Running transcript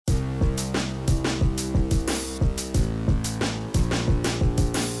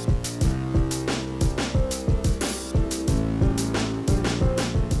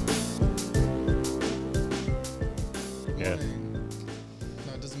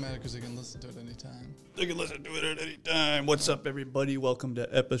matter because they can listen to it anytime. They can listen to it at any time. What's up, everybody? Welcome to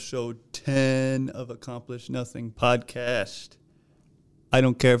episode 10 of Accomplish Nothing podcast. I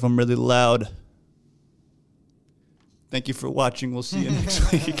don't care if I'm really loud. Thank you for watching. We'll see you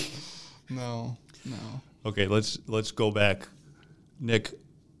next week. No. Okay, let's go back. Nick,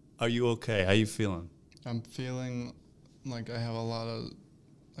 are you okay? How you feeling? I'm feeling like I have a lot of,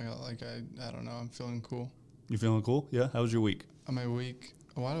 I don't know, I'm feeling cool. You feeling cool? Yeah? How was your week? My week,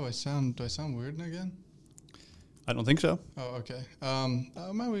 why do I sound weird again? I don't think so. Oh, okay.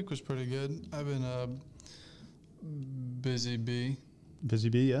 My week was pretty good. I've been a busy bee. Busy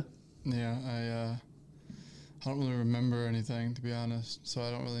bee, yeah? Yeah, I don't really remember anything, to be honest, so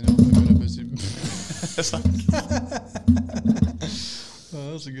I don't really know if I've been a busy bee. Oh,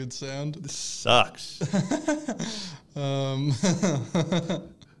 that was a good sound. This sucks.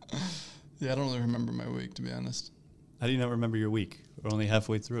 Yeah, I don't really remember my week, to be honest. How do you not remember your week? We're only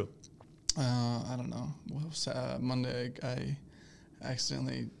halfway through. I don't know. Well, Monday, I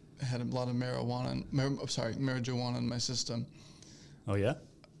accidentally had a lot of marijuana in my system. Oh, yeah?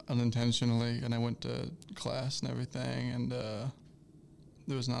 Unintentionally, and I went to class and everything, and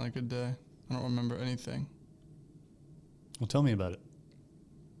it was not a good day. I don't remember anything. Well, tell me about it.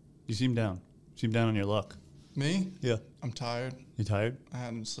 You seem down. You seem down on your luck. Me? Yeah. I'm tired. You tired? I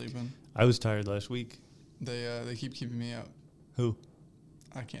hadn't been sleeping. I was tired last week. They keep keeping me out. Who?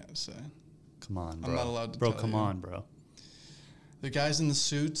 I can't say. Come on, bro. I'm not allowed to tell you. Come on, bro. The guys in the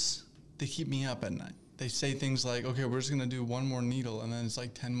suits, they keep me up at night. They say things like, okay, we're just going to do one more needle, and then it's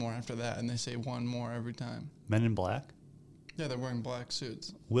like 10 more after that, and they say one more every time. Men in Black? Yeah, they're wearing black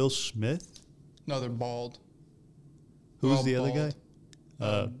suits. Will Smith? No, they're bald. Who's the other guy?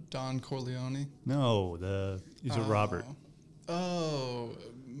 Don Corleone. No, he's a Robert. Oh,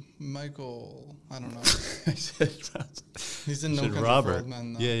 Michael. I don't know. I said He's in No Country Robert. for Old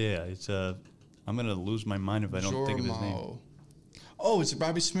Men, though. Yeah. It's I'm gonna lose my mind if I don't think of his name. Oh, it's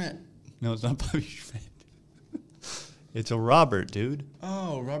Bobby Schmidt. No, it's not Bobby Schmidt. It's a Robert, dude.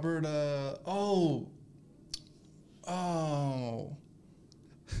 Oh, Robert. I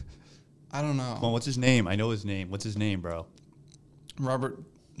don't know. Come on, what's his name? I know his name. What's his name, bro? Robert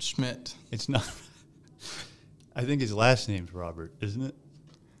Schmidt. It's not. I think his last name's Robert, isn't it?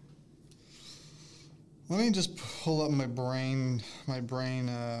 Let me just pull up my brain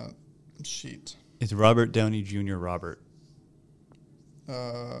sheet. It's Robert Downey Jr. Robert.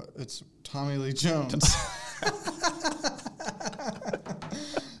 It's Tommy Lee Jones.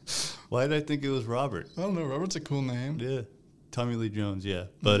 Why did I think it was Robert? I don't know. Robert's a cool name. Yeah. Tommy Lee Jones, yeah.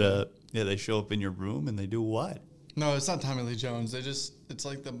 But, yeah, they show up in your room and they do what? No, it's not Tommy Lee Jones. It's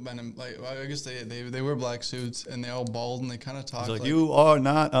like the men in, like, I guess they wear black suits and they all bald and they kind of talk like, you are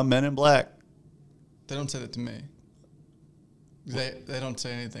not a Men in Black. They don't say that to me. They don't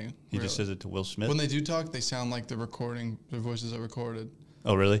say anything. He just says it to Will Smith? When they do talk, they sound like they're recording. Their voices are recorded.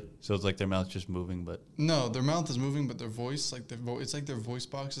 Oh, really? So it's like their mouth's just moving, but... No, their mouth is moving, but their voice, like it's like their voice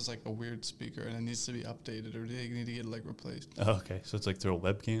box is like a weird speaker, and it needs to be updated, or they need to get like replaced. Oh, okay. So it's like through a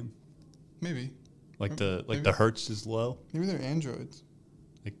webcam? Maybe. Like the hertz is low? Maybe they're androids.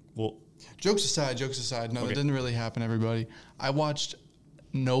 Like, well... Jokes aside. No, that didn't really happen, everybody. I watched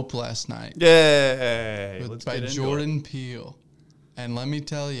Nope last night. Yay! By Jordan Peele. And let me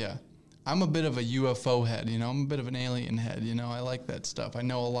tell you, I'm a bit of a UFO head, you know? I'm a bit of an alien head, you know? I like that stuff. I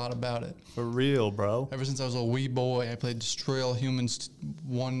know a lot about it. For real, bro. Ever since I was a wee boy, I played Terrestrial Humans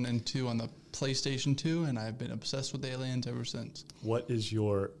 1 and 2 on the PlayStation 2, and I've been obsessed with aliens ever since. What is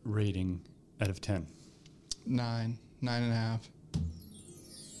your rating out of 10? 9.5.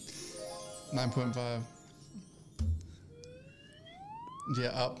 9.5. Yeah,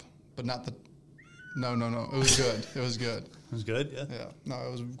 up, but not the... No. It was good. It was good. It was good, yeah? Yeah. No,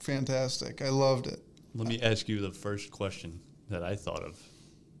 it was fantastic. I loved it. Let me ask you the first question that I thought of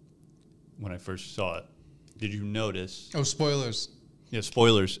when I first saw it. Did you notice... Oh, spoilers. Yeah,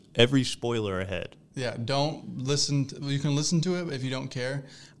 spoilers. Every spoiler ahead. Yeah, don't listen. You can listen to it if you don't care.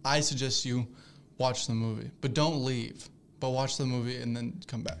 I suggest you watch the movie. But don't leave. But watch the movie and then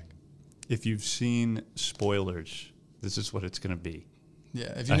come back. If you've seen spoilers, this is what it's going to be.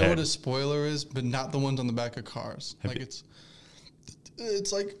 Yeah, if you know what a spoiler is, but not the ones on the back of cars.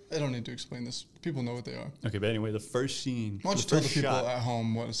 It's like, I don't need to explain this. People know what they are. Okay, but anyway, the first scene... Why don't you tell the people at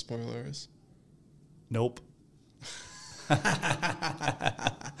home what a spoiler is? Nope.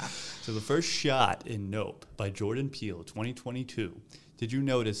 So the first shot in Nope by Jordan Peele, 2022, did you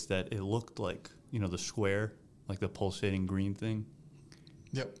notice that it looked like, the square, like the pulsating green thing?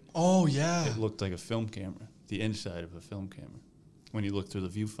 Yep. Oh, yeah. It looked like a film camera, the inside of a film camera, when you look through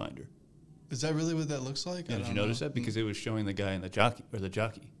the viewfinder. Is that really what that looks like? Yeah, did you notice that? Because it was showing the guy in the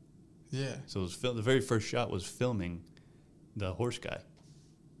jockey. Yeah. So it was the very first shot was filming the horse guy,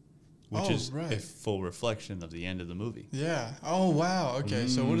 which is a full reflection of the end of the movie. Yeah. Oh, wow. Okay.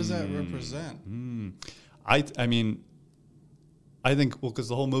 So what does that represent? I mean, I think, well, because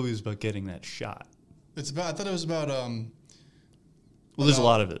the whole movie is about getting that shot. I thought it was about, well, there's a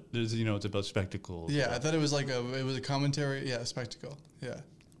lot of it. There's, it's about spectacle. Yeah, I thought it was a commentary. Yeah, spectacle. Yeah.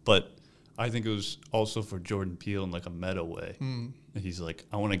 But I think it was also for Jordan Peele in like a meta way. And he's like,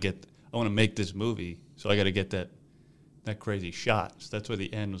 I want to make this movie, so I got to get that crazy shot. So that's why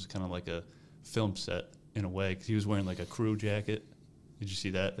the end was kind of like a film set in a way, because he was wearing like a crew jacket. Did you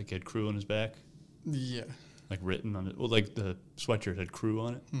see that? Like he had crew on his back. Yeah. Like written on it. Well, like the sweatshirt had crew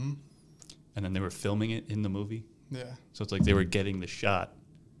on it. Mm-hmm. And then they were filming it in the movie. Yeah. So it's like they were getting the shot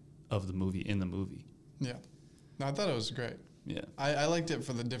of the movie in the movie. Yeah. No, I thought it was great. Yeah. I liked it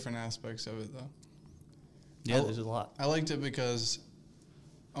for the different aspects of it, though. Yeah, there's a lot. I liked it because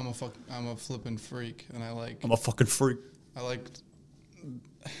I'm a flippin' freak, and I'm a fucking freak. I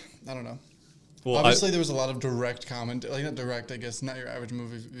don't know. Well, obviously, there was a lot of direct comment, like not direct, I guess, not your average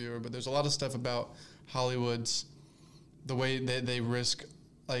movie viewer, but there's a lot of stuff about Hollywood's, the way they risk,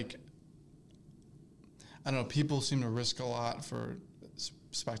 like, I don't know, people seem to risk a lot for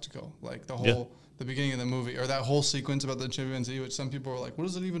spectacle. Like the beginning of the movie, or that whole sequence about the chimpanzee, which some people were like, what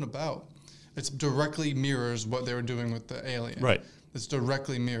is it even about? It's directly mirrors what they were doing with the alien. Right. It's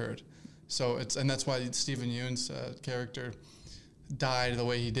directly mirrored. So and that's why Stephen Yeun's character died the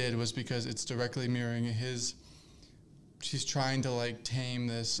way he did, was because it's directly mirroring she's trying to like tame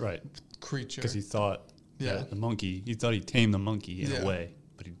this creature. Because he thought the monkey, he thought he tamed the monkey in a way,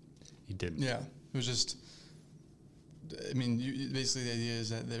 but he didn't. Yeah. It was just, I mean, basically the idea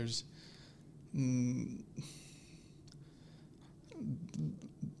is that there's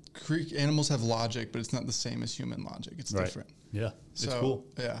animals have logic, but it's not the same as human logic. It's different. Yeah, it's cool.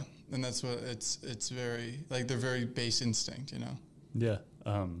 Yeah, and that's what it's very, like, they're very base instinct, Yeah.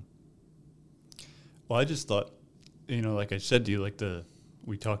 Well, I just thought, like I said to you, like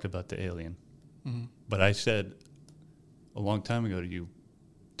we talked about the alien, but I said a long time ago to you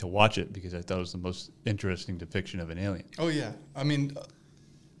to watch it because I thought it was the most interesting depiction of an alien. Oh yeah, I mean,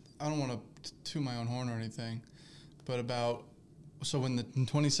 I don't want to toot my own horn or anything, but in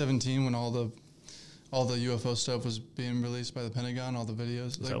 2017 when all the UFO stuff was being released by the Pentagon, all the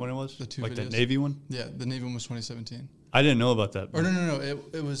videos. Is that when it was? The two like videos. The Navy one? Yeah, the Navy one was 2017. I didn't know about that. Or no.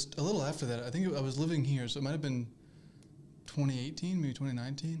 It was a little after that. I think I was living here, so it might have been 2018, maybe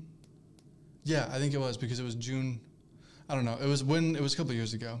 2019. Yeah, I think it was, because it was June. I don't know. It was a couple of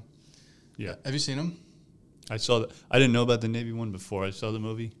years ago. Yeah. Have you seen them? I saw that. I didn't know about the Navy one before I saw the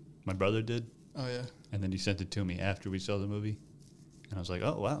movie. My brother did. Oh yeah. And then he sent it to me after we saw the movie, and I was like,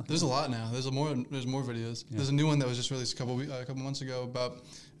 oh wow. There's a lot now. There's more videos. Yeah. There's a new one that was just released a couple months ago about,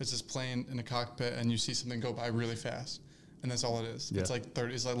 it's this plane in a cockpit and you see something go by really fast, and that's all it is. Yeah. It's like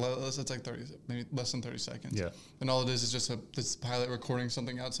 30. It's like 30, maybe less than 30 seconds. Yeah. And all it is just this pilot recording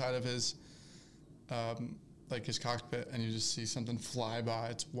something outside of his, like his cockpit, and you just see something fly by.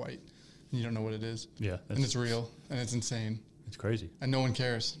 It's white. You don't know what it is. Yeah. And it's real, and it's insane. It's crazy. And no one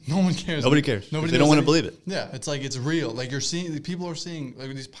cares. No one cares. Nobody cares. They don't want to believe it. Yeah, it's like, it's real. Like people are seeing,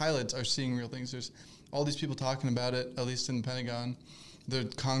 like these pilots are seeing real things. There's all these people talking about it, at least in the Pentagon. The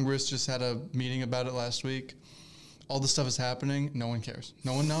Congress just had a meeting about it last week. All this stuff is happening. No one cares.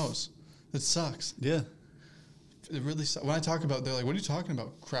 No one knows. It sucks. Yeah. It really sucks. When I talk about, they're like, what are you talking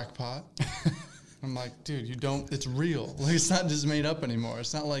about? Crackpot? I'm like, dude, it's real. Like, it's not just made up anymore.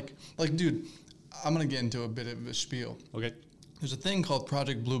 It's not like, dude, I'm going to get into a bit of a spiel. Okay. There's a thing called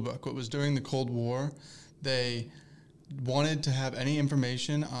Project Blue Book. What was during the Cold War, they wanted to have any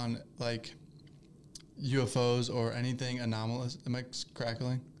information on, like, UFOs or anything anomalous. Am I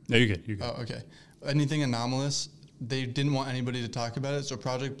crackling? No, you're good. You're good. Oh, okay. Anything anomalous, they didn't want anybody to talk about it. So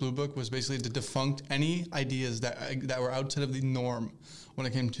Project Blue Book was basically to defunct any ideas that were outside of the norm when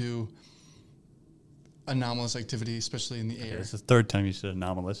it came to anomalous activity, especially in the air. It's the third time you said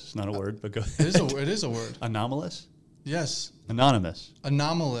anomalous. It's not a word, but go ahead. It is a word. Anomalous? Yes. Anonymous.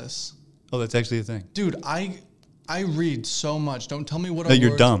 Anomalous. Oh, that's actually a thing. Dude, I read so much. Don't tell me what. No,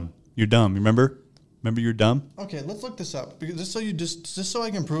 you're dumb. You're dumb. Remember you're dumb? Okay, let's look this up. Because just so I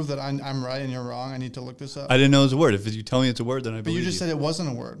can prove that I'm right and you're wrong, I need to look this up. I didn't know it was a word. If you tell me it's a word, then I believe you. But you just said it wasn't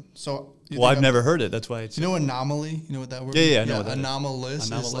a word. So well, I've never heard it. That's why it's. You know anomaly? You know what that word? Yeah, I know what that anomalous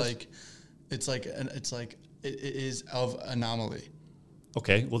is like. It's like it is of anomaly.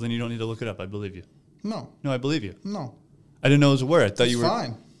 Okay, well then you don't need to look it up. I believe you. No, I believe you. No, I didn't know it was a word. I thought you were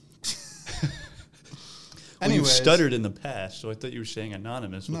fine. Well, you've stuttered in the past, so I thought you were saying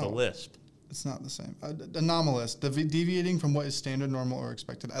anonymous with a lisp. It's not the same. Anomalous. Deviating from what is standard, normal, or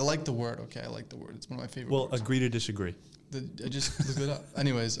expected. I like the word. Okay, I like the word. It's one of my favorite words. Well, agree to disagree. I just looked it up.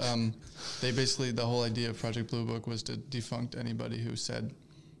 Anyways, they basically, the whole idea of Project Blue Book was to defunct anybody who said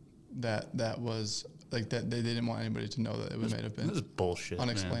that was, like, that they didn't want anybody to know that it may have been. This is bullshit,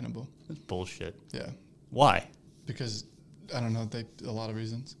 unexplainable. Man. This is bullshit. Yeah. Why? Because, I don't know, a lot of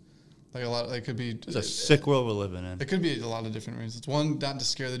reasons. Like, it could be... It's a sick world we're living in. It could be a lot of different reasons. One, not to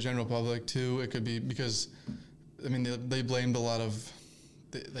scare the general public. Two, it could be because, I mean, they blamed a lot of...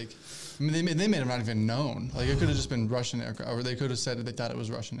 they made them not even known. Like, it could have just been Russian aircraft, or they could have said that they thought it was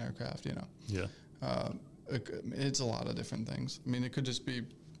Russian aircraft, you know. Yeah. It's a lot of different things. I mean, it could just be...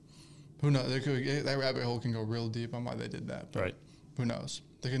 Who knows? That rabbit hole can go real deep on why they did that. Right. Who knows?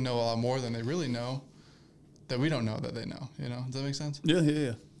 They could know a lot more than they really know that we don't know that they know, you know? Does that make sense?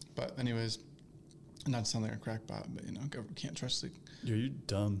 Yeah. But anyways, not to sound like a crackpot, but, you know, can't trust it. You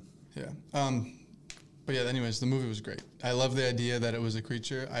dumb. Yeah. But yeah, anyways, the movie was great. I love the idea that it was a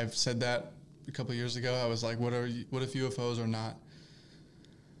creature. I've said that a couple of years ago. I was like, what if UFOs are not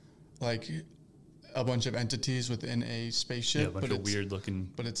like a bunch of entities within a spaceship? Yeah, a bunch of weird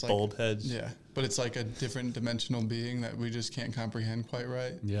looking bulb heads. Yeah, but it's like a different dimensional being that we just can't comprehend quite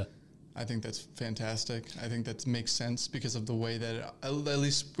right. Yeah. I think that's fantastic. I think that makes sense because of the way that, at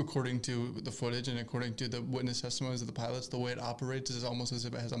least according to the footage and according to the witness testimonies of the pilots, the way it operates is almost as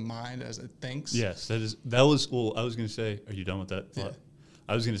if it has a mind, as it thinks. Yes, that was. Well, I was going to say, are you done with that thought? Yeah.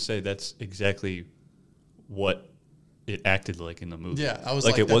 I was going to say that's exactly what it acted like in the movie. Yeah, I was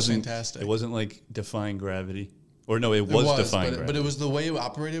like, that's fantastic. It wasn't like defying gravity. Or no, it was defying gravity. But it was the way it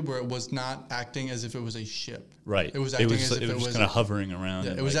operated where it was not acting as if it was a ship. Right. It was acting as if it was kind of hovering around.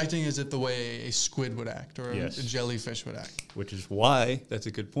 Yeah, it was acting as if the way a squid would act or yes. a jellyfish would act. Which is why, that's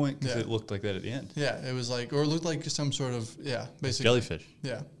a good point, because it looked like that at the end. Yeah, it was like, or it looked like some sort of, basically. Jellyfish.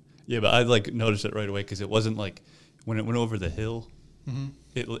 Yeah. Yeah, but I like noticed it right away because it wasn't like, when it went over the hill,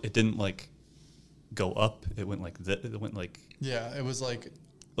 it didn't like go up. It went like that. It went like. Yeah, it was like.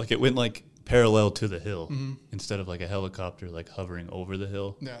 Like it went like parallel to the hill instead of like a helicopter like hovering over the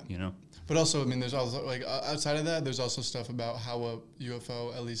hill. Yeah. You know? But also, I mean, there's also, like, outside of that, there's also stuff about how a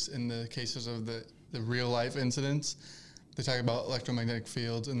UFO, at least in the cases of the real life incidents, they talk about electromagnetic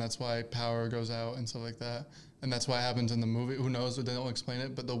fields, and that's why power goes out and stuff like that. And that's why it happens in the movie. Who knows? They don't explain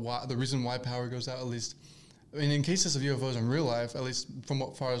it. But the reason why power goes out, at least, I mean, in cases of UFOs in real life, at least from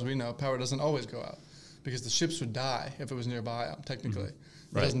what far as we know, power doesn't always go out because the ships would die if it was nearby, technically.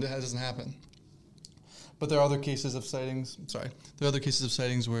 Right. That doesn't happen. But there are other cases of sightings. There are other cases of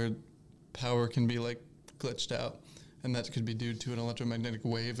sightings where power can be like glitched out, and that could be due to an electromagnetic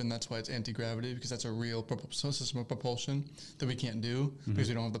wave, and that's why it's anti-gravity, because that's a real system of propulsion that we can't do because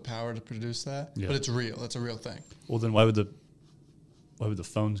we don't have the power to produce that. Yeah. But it's real. That's a real thing. Well, then why would the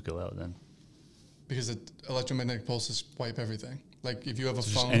phones go out then? Because the electromagnetic pulses wipe everything. Like if you have a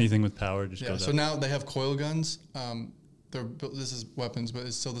phone, just anything with power just goes out. So now they have coil guns. This is weapons, but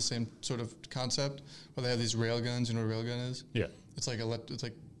it's still the same sort of concept where they have these rail guns. You know what a rail gun is? Yeah. It's like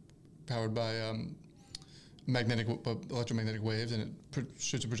powered by electromagnetic waves, and it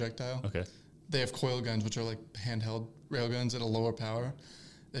shoots a projectile. Okay. They have coil guns, which are like handheld rail guns at a lower power.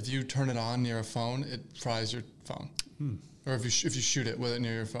 If you turn it on near a phone, it fries your phone. Or if you shoot it with it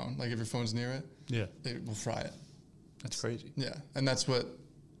near your phone, like if your phone's near it, it will fry it. That's crazy. Yeah, and that's what,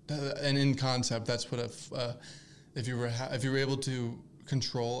 and in concept, that's what if you were able to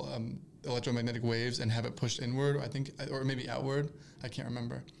control electromagnetic waves and have it pushed inward, I think, or maybe outward, I can't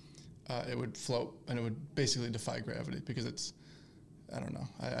remember, it would float and it would basically defy gravity because it's, I don't know,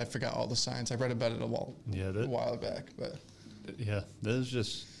 I forgot all the science. I read about it a while back, but yeah, that was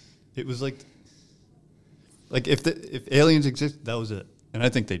just, it was like if aliens exist, that was it, and I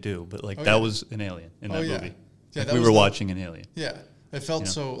think they do, but that was an alien in that movie. Yeah, like we were watching an alien. Yeah. It felt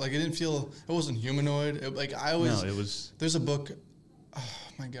so, like, it didn't feel, it wasn't humanoid. There's a book, oh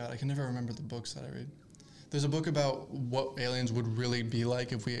my God, I can never remember the books that I read. There's a book about what aliens would really be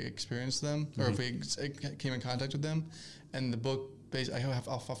like if we experienced them, or if we came in contact with them. And the book,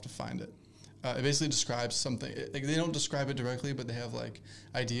 I'll have to find it. It basically describes something, like, they don't describe it directly, but they have, like,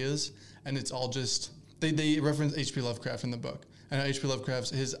 ideas, and it's all just, they reference H.P. Lovecraft in the book. And H.P.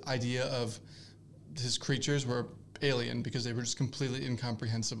 Lovecraft's, his idea of his creatures were alien because they were just completely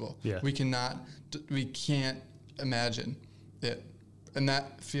incomprehensible. Yeah. We can't imagine it. And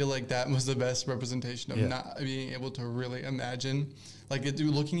feel like that was the best representation of not being able to really imagine. Like,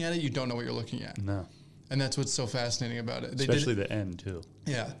 looking at it, you don't know what you're looking at. No. And that's what's so fascinating about it. Especially the end, too.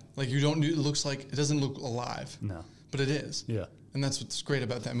 Yeah. Like, it looks like, it doesn't look alive. No. But it is. Yeah. And that's what's great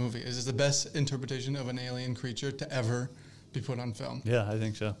about that movie, is it's the best interpretation of an alien creature to ever be put on film. Yeah, I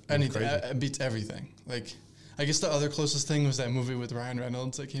think so. Anything it beats everything. Like, I guess the other closest thing was that movie with Ryan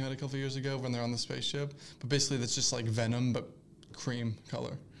Reynolds that came out a couple years ago when they're on the spaceship. But basically, that's just like Venom, but cream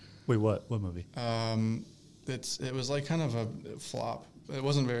color. Wait, what? What movie? It was like kind of a flop. It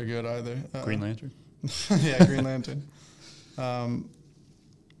wasn't very good either. Green Lantern? Yeah, Green Lantern.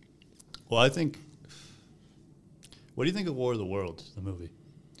 Well, I think... What do you think of War of the Worlds, the movie?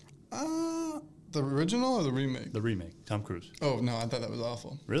 The original or the remake? The remake, Tom Cruise. Oh, no, I thought that was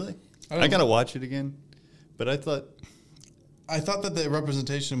awful. Really? I got to watch it again. But I thought that the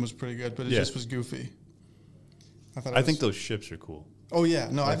representation was pretty good, but it just was goofy. I think those ships are cool. Oh, yeah.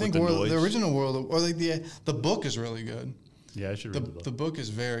 No, like I think the original World... Or like the book is really good. Yeah, I should read the book. The book is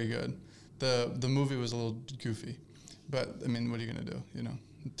very good. The movie was a little goofy. But, I mean, what are you going to do? You know,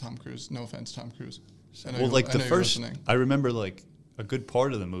 Tom Cruise. No offense, Tom Cruise. Well, like the first... I remember, like, a good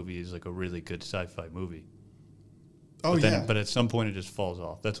part of the movie is, like, a really good sci-fi movie. Oh, yeah. But at some point, it just falls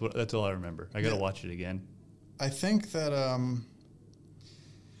off. That's all I remember. I got to watch it again. I think that a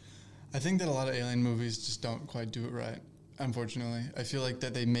lot of alien movies just don't quite do it right, unfortunately. I feel like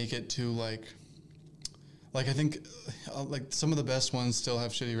that they make it too, like I think, like, some of the best ones still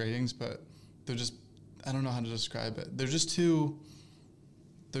have shitty ratings, but they're just... I don't know how to describe it. They're just too...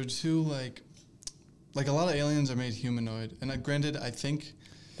 They're too, like a lot of aliens are made humanoid. And granted, I think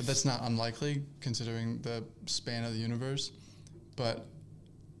that that's not unlikely considering the span of the universe. But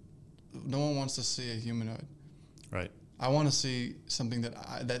no one wants to see a humanoid. Right. I want to see something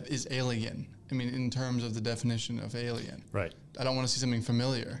that is alien. I mean, in terms of the definition of alien. Right. I don't want to see something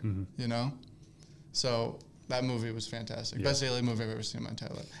familiar, you know? So... That movie was fantastic. Yeah. Best alien movie I've ever seen in my entire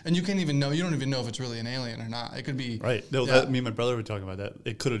life. And you don't even know if it's really an alien or not. It could be... Right. No, me and my brother were talking about that.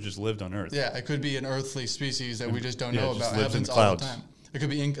 It could have just lived on Earth. Yeah, it could be an earthly species that we just don't know about. It happens all the time. It could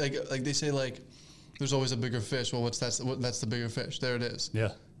be... Like they say, like, there's always a bigger fish. Well, that's the bigger fish. There it is.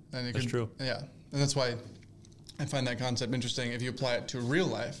 Yeah, and that's true. Yeah. And that's why I find that concept interesting if you apply it to real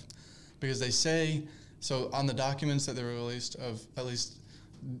life. Because they say... So on the documents that they were released of at least...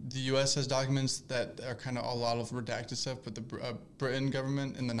 The U.S. has documents that are kind of a lot of redacted stuff, but the Britain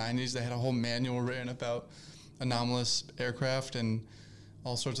government in the 90s, they had a whole manual written about anomalous aircraft and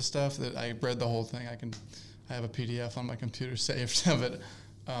all sorts of stuff that I read the whole thing. I have a PDF on my computer saved of it.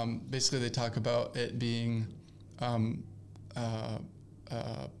 Basically, they talk about it being,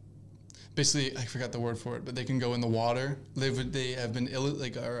 basically, I forgot the word for it, but they can go in the water. They have been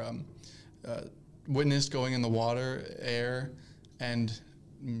witnessed going in the water, air, and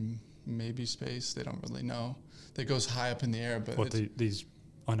maybe space. They don't really know. That goes high up in the air, but these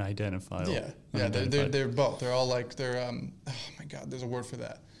unidentified. Yeah, they're both. They're all like oh my God, there's a word for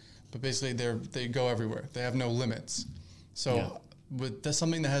that. But basically, they go everywhere. They have no limits. So with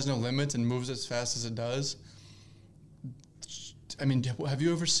something that has no limits and moves as fast as it does, I mean, have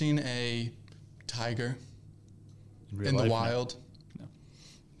you ever seen a tiger in the wild? No.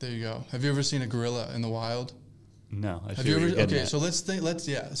 There you go. Have you ever seen a gorilla in the wild? No. Have you ever? Okay, so let's think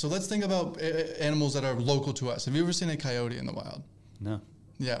about animals that are local to us. Have you ever seen a coyote in the wild? No.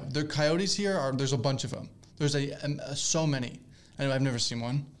 Yeah, the coyotes here there's a bunch of them. There's so many. Anyway, I've never seen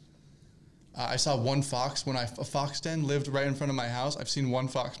one. I saw one fox when a fox den lived right in front of my house. I've seen one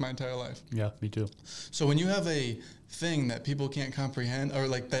fox my entire life. Yeah, me too. So when you have a thing that people can't comprehend, or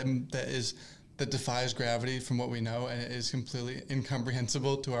like that defies gravity from what we know, and it is completely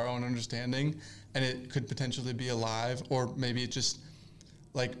incomprehensible to our own understanding, and it could potentially be alive, or maybe it just,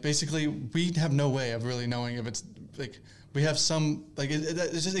 like, basically we have no way of really knowing if it's, like, we have some, like,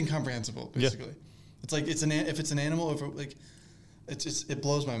 it's just incomprehensible, basically. Yeah. It's like, if it's an animal, like, it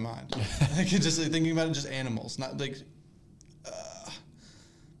blows my mind. Like, just like, thinking about it, just animals, not like,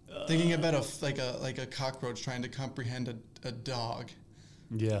 thinking about a cockroach trying to comprehend a dog.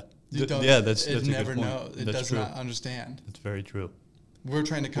 Yeah. That's a never good point. know. It That's does true. not understand. That's very true. We're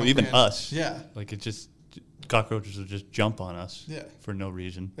trying to comprehend. Well, even us. Yeah. Like, cockroaches will just jump on us. Yeah. For no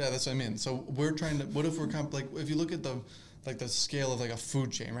reason. Yeah, that's what I mean. So we're trying to. What if we're like, if you look at the scale of like a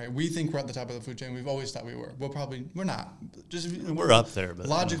food chain, right? We think we're at the top of the food chain. We've always thought we were. We're not. We're up there, but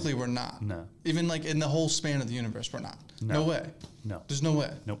logically we're not. No. Even like in the whole span of the universe, we're not. No way. No. There's no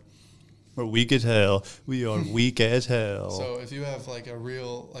way. Nope. We're weak as hell. We are weak as hell. So if you have like a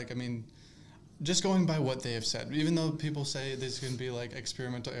real, like, I mean, just going by what they have said, even though people say this can be like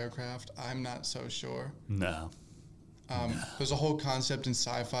experimental aircraft, I'm not so sure. No. There's a whole concept in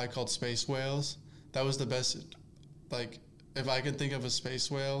sci-fi called space whales. That was the best, like, if I could think of a space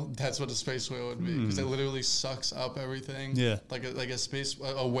whale, that's what a space whale would be, because it literally sucks up everything. Yeah. Like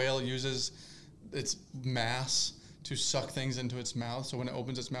a whale uses its mass to suck things into its mouth. So when it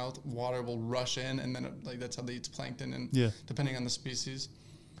opens its mouth, water will rush in, and then like that's how they eat plankton. And depending on the species,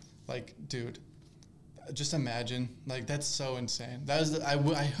 like dude, just imagine like that's so insane. That is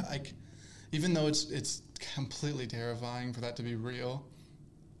I even though it's completely terrifying for that to be real,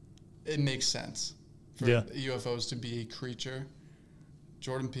 it makes sense for UFOs to be a creature.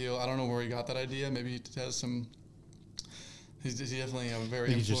 Jordan Peele, I don't know where he got that idea. Maybe he has some. He's definitely a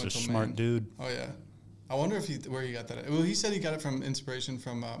very influential man. He's just a smart dude. Oh yeah, I wonder where he got that. Well, he said he got it from inspiration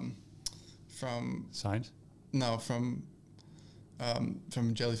from Science. No, from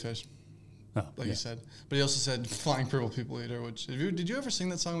jellyfish. Oh, like you said. But he also said "Flying Purple People Eater." Which did you ever sing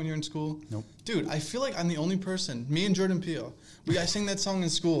that song when you were in school? Nope. Dude, I feel like I'm the only person. Me and Jordan Peele. I sang that song in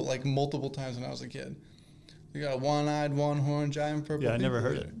school like multiple times when I was a kid. You got a one-eyed, one-horned giant purple. Yeah, I never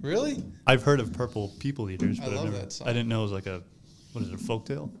heard it. Really? I've heard of Purple People Eaters, but I love that song. I didn't know it was like a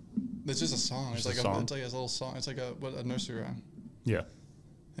folktale? It's just a song. It's like a little song. It's like a nursery rhyme. Yeah.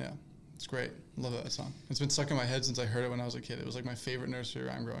 Yeah. It's great. I love that song. It's been stuck in my head since I heard it when I was a kid. It was like my favorite nursery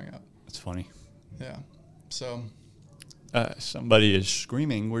rhyme growing up. That's funny. Yeah. So. Somebody is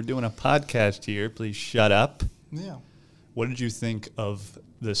screaming. We're doing a podcast here. Please shut up. Yeah. What did you think of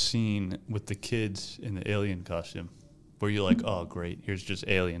the scene with the kids in the alien costume? Were you like, oh, great, here's just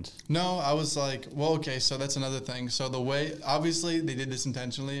aliens? No, I was like, well, okay, so that's another thing. So the way, obviously, they did this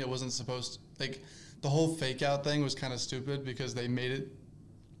intentionally. It wasn't supposed to, like, the whole fake out thing was kind of stupid because they made it,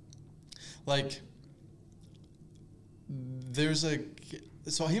 like, there's a,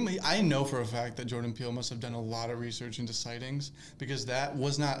 so I know for a fact that Jordan Peele must have done a lot of research into sightings because that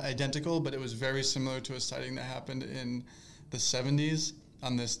was not identical, but it was very similar to a sighting that happened in the 70s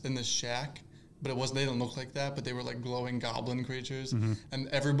in this shack. But it wasn't. They didn't look like that. But they were like glowing goblin creatures, and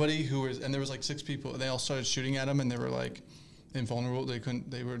everybody and there was like 6 people. And they all started shooting at them, and they were like invulnerable. They couldn't.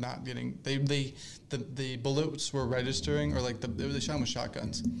 They were not getting. The bullets were registering, or like they shot them with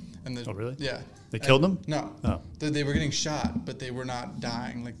shotguns. And oh really? Yeah. They killed them? No. Oh. They were getting shot, but they were not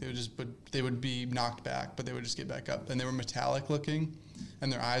dying. Like they would be knocked back, but they would just get back up. And they were metallic looking,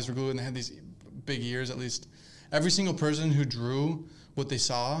 and their eyes were glued, and they had these big ears. At least every single person who drew what they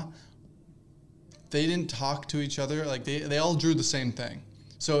saw. They didn't talk to each other. Like they all drew the same thing.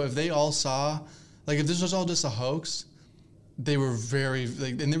 So if they all saw, like if this was all just a hoax, they were very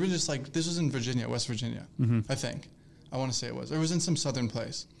like, and they were just like, this was in Virginia, West Virginia, I think. I want to say it was. It was in some southern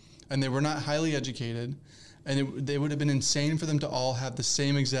place, and they were not highly educated, and they would have been insane for them to all have the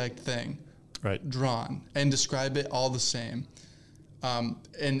same exact thing, drawn and describe it all the same. And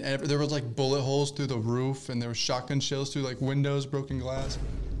there was like bullet holes through the roof, and there were shotgun shells through like windows, broken glass.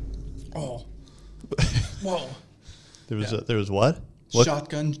 Oh. Whoa! There was what?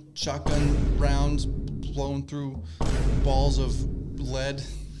 Shotgun rounds blown through balls of lead,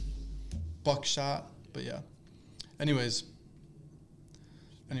 buckshot. But yeah. Anyways.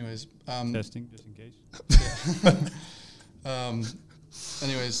 Testing just in case.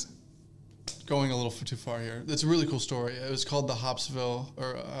 Anyways, going a little too far here. It's a really cool story. It was called the Hopsville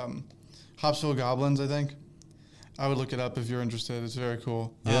Goblins, I think. I would look it up if you're interested. It's very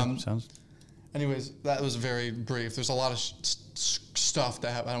cool. Yeah, sounds. Anyways, that was very brief. There's a lot of stuff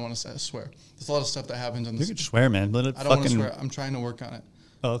that I don't want to swear. There's a lot of stuff that happens in this. You can swear, man. I don't want to swear. I'm trying to work on it.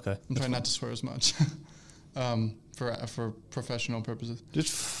 Oh, okay. I'm trying not to swear as much for professional purposes.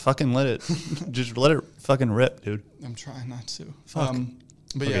 Just fucking let it. Just let it fucking rip, dude. I'm trying not to. Fuck.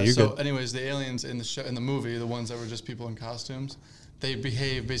 But okay, yeah. So, anyways, the aliens in the movie, the ones that were just people in costumes. They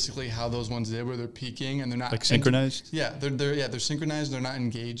behave basically how those ones did, where they're peeking and they're not like synchronized. Yeah, they're synchronized. They're not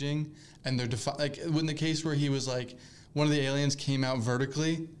engaging, and they're like in the case where he was like one of the aliens came out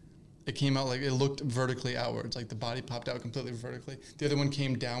vertically. It came out like it looked vertically outwards, like the body popped out completely vertically. The other one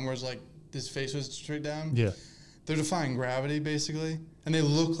came downwards, like his face was straight down. Yeah, they're defying gravity basically, and they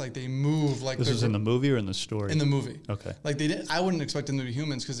look like they move like. This is in the movie or in the story? In the movie. Okay. Like they didn't. I wouldn't expect them to be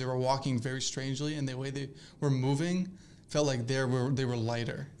humans because they were walking very strangely, and the way they were moving. Felt like they were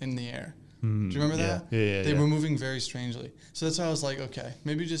lighter in the air. Do you remember that? Yeah. They were moving very strangely. So that's why I was like, okay,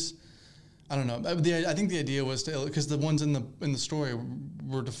 maybe just, I don't know. I think the idea was because the ones in the story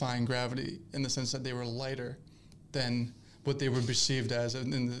were defying gravity in the sense that they were lighter than what they were perceived as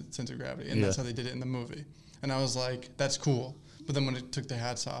in the sense of gravity, and that's how they did it in the movie. And I was like, that's cool. But then when it took the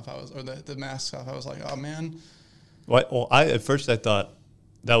hats off, the masks off, I was like, oh man. Well, at first I thought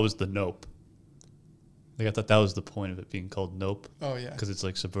that was the Nope. Like I thought that was the point of it being called Nope. Oh yeah. Because it's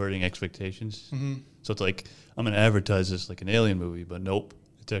like subverting expectations. Mm-hmm. So it's like I'm gonna advertise this like an alien movie, but nope,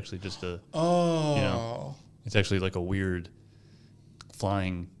 it's actually just a. Oh. You know, it's actually like a weird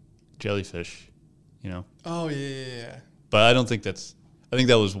flying jellyfish, you know. Oh yeah. But I don't think that's. I think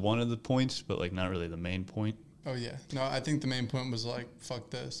that was one of the points, but like not really the main point. Oh yeah. No, I think the main point was like, fuck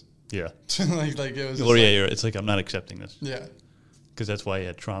this. Yeah. like it was. Just Or yeah, like, it's like I'm not accepting this. Yeah. Because that's why he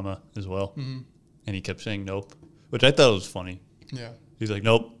had trauma as well, Mm-hmm. and he kept saying nope, which I thought was funny. Yeah. He's like,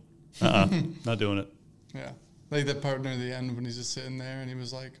 nope, not doing it. Yeah. Like that part near the end when he's just sitting there and he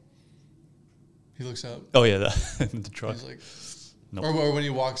was like, he looks up. Oh yeah, the truck. He's like, Nope. or when he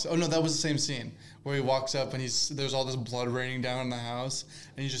walks. Oh no, that was the same scene where he walks up and there's all this blood raining down in the house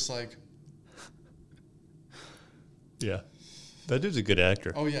and he's just like, Yeah, that dude's a good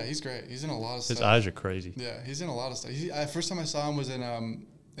actor. oh yeah, he's great. He's in a lot of His stuff. eyes are crazy. Yeah, he's in a lot of stuff. First time I saw him was in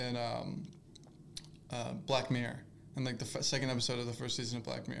Black Mirror, in like the second episode of the first season of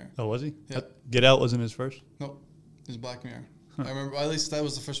Black Mirror. Oh, was he? Yeah. Get Out wasn't his first? Nope, it was Black Mirror. I remember, at least that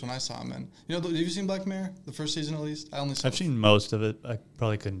was the first one I saw him in. You know, have you seen Black Mirror? The first season at least? I've seen most of it. I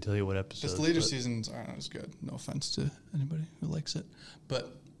probably couldn't tell you what episode. Just the later seasons aren't as good. No offense to anybody who likes it,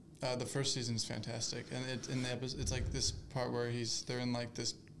 but the first season is fantastic. And in the episode, it's like this part where they're in like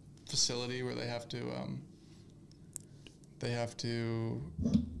this facility where they have to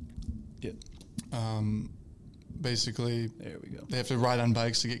Yeah. basically There we go. they have to ride on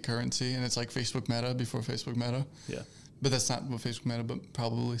bikes to get currency, and it's like Facebook Meta before Facebook Meta. Yeah. But that's not what Facebook Meta, but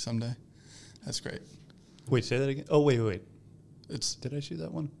probably someday. That's great. Wait, say that again. Oh, wait. It's Did I see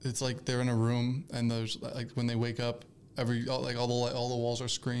that one? It's like they're in a room, and there's like when they wake up, all the walls are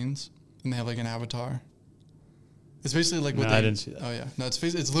screens, and they have like an avatar. It's basically like what No, I didn't see that. Oh yeah, no, it's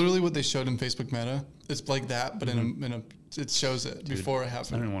literally what they showed in Facebook Meta. It's like that, but Mm-hmm. it shows it before it I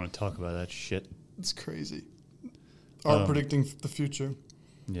happened. don't want to talk about that shit. It's crazy. Art predicting the future,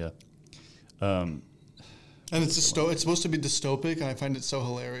 Yeah. and it's supposed to be dystopic, and I find it so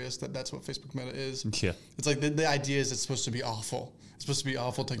hilarious that that's what Facebook Meta is. Yeah. It's like the idea is it's supposed to be awful. It's supposed to be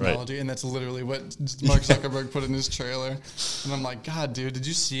awful technology, and that's literally what Mark Zuckerberg put in his trailer. And I'm like, God, dude, did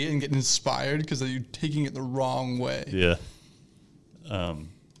you see it and get inspired? Because you're taking it the wrong way. Yeah.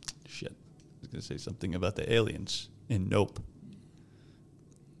 Shit. I was going to say something about the aliens in Nope.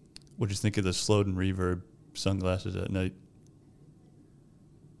 What do you think of the slowed and reverb sunglasses at night?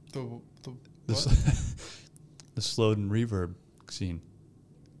 The The, what? the slowed and reverb scene.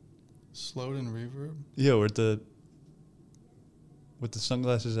 Slowed and reverb? Yeah, with the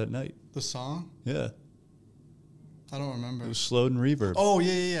sunglasses at night. The song? Yeah. I don't remember. It was slowed and reverb. Oh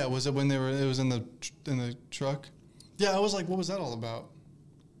yeah. Was it when it was in the truck? Yeah, I was like, what was that all about?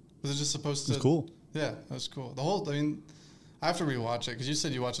 Was it just supposed to? It was cool. Yeah, that was cool. I have to rewatch it because you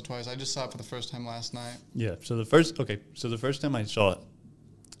said you watched it twice. I just saw it for the first time last night. Yeah. So the first time I saw it,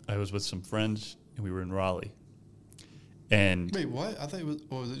 I was with some friends and we were in Raleigh. And Wait, what? I thought it was.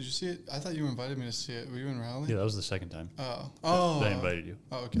 Oh, did you see it? I thought you invited me to see it. Were you in Raleigh? yeah, that was the second time Oh. that I invited you.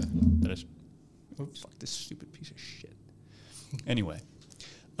 Oh, okay. Oops. Fuck this stupid piece of shit. Anyway,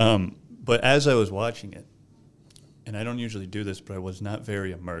 but as I was watching it, and I don't usually do this, but I was not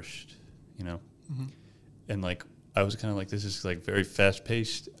very immersed, you know? Mm-hmm. And like, I was kind of like, this is like very fast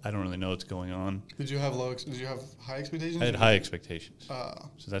paced. I don't really know what's going on. Did you have high expectations? I had high expectations. Oh.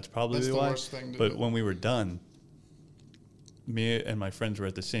 So that's probably That's the why. worst thing to But do. when we were done, me and my friends were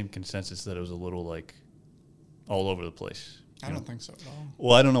at the same consensus that it was a little like all over the place. I don't think so at all.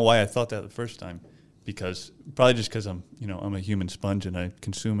 Well, I don't know why I thought that the first time, because I'm a human sponge and I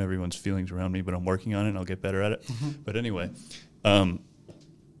consume everyone's feelings around me, but I'm working on it and I'll get better at it. Mm-hmm. But anyway, the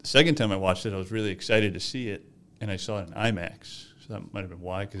second time I watched it, I was really excited to see it, and I saw it in IMAX. So that might have been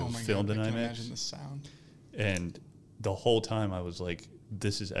why, because it was filmed in I can IMAX. imagine the sound. And the whole time I was like,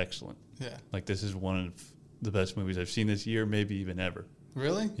 this is excellent. Yeah. Like, this is one of the best movies I've seen this year, maybe even ever.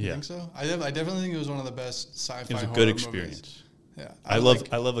 Really? You Yeah. think so? I definitely think it was one of the best sci-fi It was a horror good movies. experience. Yeah. I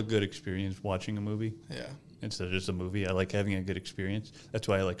love a good experience watching a movie Yeah. instead of just a movie. I like having a good experience. That's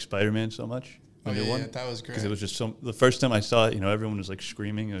why I like Spider-Man so much. Oh, The new yeah, one. yeah, that was great. Because it was just the first time I saw it, everyone was like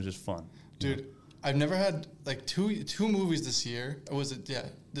screaming. It was just fun. Dude, I've never had like two movies this year. Or was it? Yeah,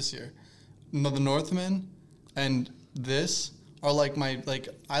 this year. No, The Northman and this are like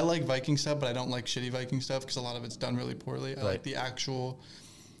I like Viking stuff, but I don't like shitty Viking stuff because a lot of it's done really poorly. I like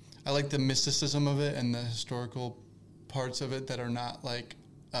I like the mysticism of it and the historical parts of it that are not like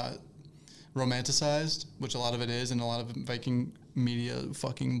romanticized, which a lot of it is, and a lot of Viking media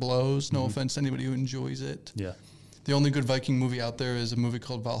fucking blows. No offense to anybody who enjoys it. Yeah. The only good Viking movie out there is a movie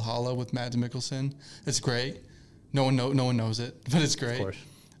called Valhalla with Mads Mikkelsen. It's great. No one knows it, but it's great. Of course.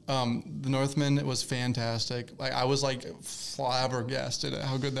 The Northman, it was fantastic. Like I was like flabbergasted at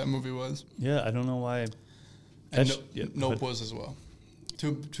how good that movie was. Yeah, I don't know why. And Nope was as well.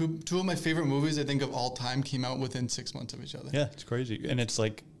 Two of my favorite movies I think of all time came out within 6 months of each other. Yeah, it's crazy. And it's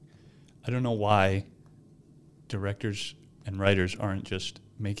like, I don't know why directors and writers aren't just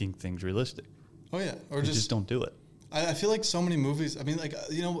making things realistic. Oh yeah, or They just don't do it. I feel like so many movies. I mean, like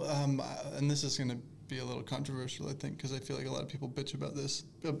and this is gonna be a little controversial, I think, because I feel like a lot of people bitch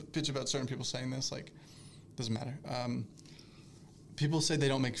about certain people saying this. Like, doesn't matter. People say they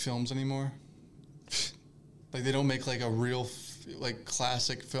don't make films anymore. Like they don't make like a real like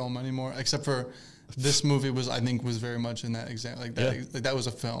classic film anymore, except for this movie was very much in that example. Like that, like that was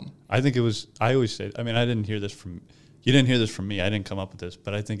a film. I think it was. I always say. I mean, I didn't hear this from. You didn't hear this from me. I didn't come up with this,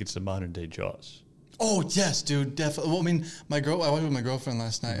 but I think it's the modern day Jaws. Oh yes, dude, definitely. Well, I mean, I went with my girlfriend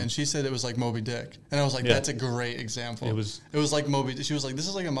last night, and she said it was like Moby Dick, and I was like, that's a great example. It was like Moby. She was like, this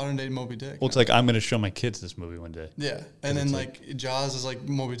is like a modern day Moby Dick. Well, it's like I'm going to show my kids this movie one day. Yeah, and then like Jaws is like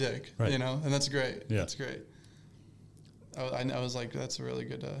Moby Dick, right. You know, and that's great. Yeah, that's great. I was like, that's a really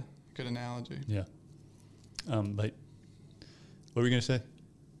good analogy. Yeah. But what were we going to say?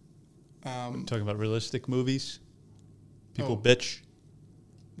 Talking about realistic movies. People bitch.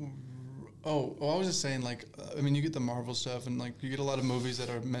 Oh, I was just saying, like, I mean, you get the Marvel stuff, and like, you get a lot of movies that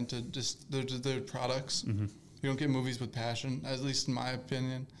are meant to they're products. Mm-hmm. You don't get movies with passion, at least in my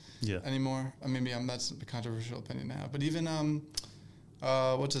opinion. Yeah. Anymore. I mean, that's a controversial opinion now, but even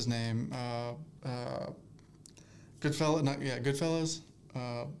what's his name? Goodfellas.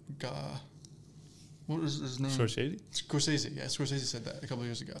 What was his name? Scorsese. Yeah, Scorsese said that a couple of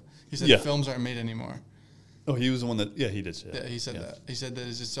years ago. He said films aren't made anymore. Oh, he was the one that. Yeah, he did say that. Yeah, he said that. He said that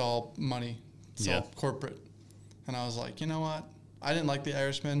it's just all money. It's all corporate. And I was like, you know what? I didn't like The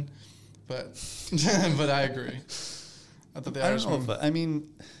Irishman, but but I agree. I thought The Irishman. I mean,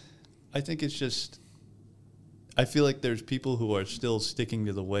 I think it's just. I feel like there's people who are still sticking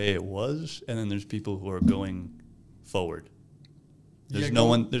to the way it was, and then there's people who are going forward. There's no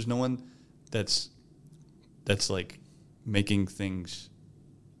one. There's no one that's like making things.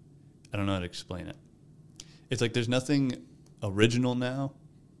 I don't know how to explain it. It's like there's nothing original now.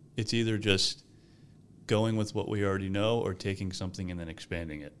 It's either just going with what we already know or taking something and then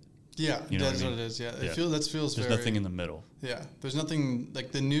expanding it. Yeah, you know that's what it is. Yeah, it feels. There's nothing in the middle. Yeah, there's nothing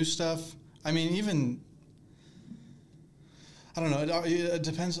like the new stuff. I mean, even I don't know. It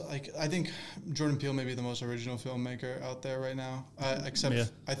depends. Like I think Jordan Peele may be the most original filmmaker out there right now.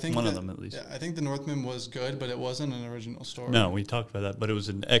 Except I think one of them at least. Yeah, I think The Northman was good, but it wasn't an original story. No, we talked about that, but it was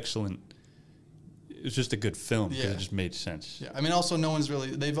an excellent. It was just a good film because it just made sense. Yeah, I mean, also no one's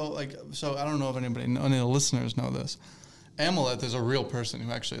really so I don't know if any of the listeners know this. Amaleth is a real person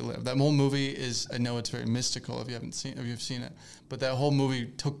who actually lived. That whole movie is, I know it's very mystical if you've seen it, but that whole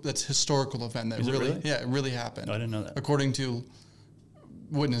movie that's historical event that really? It really happened. Oh, I didn't know that. According to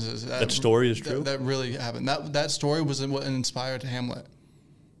witnesses. That story is true? That really happened. That story was what inspired Hamlet.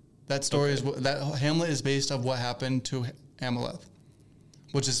 That story Hamlet is based on what happened to Amaleth,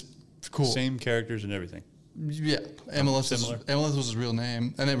 which is cool. Same characters and everything. Yeah, Amaleth was his real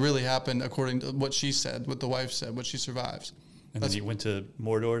name, and it really happened according to what she said, what the wife said, what she survives. And then he went to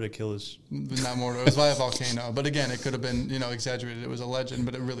Mordor to kill his... Not Mordor, it was via volcano. But again, it could have been, exaggerated. It was a legend,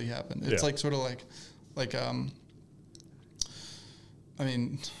 but it really happened. It's like sort of like I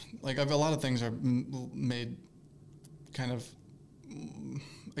mean, like a lot of things are made kind of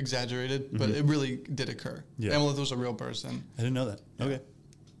exaggerated, but it really did occur. Yeah. Amaleth was a real person. I didn't know that. Yeah. Okay.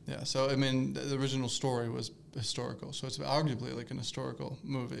 Yeah, so I mean, the original story was historical, so it's arguably like an historical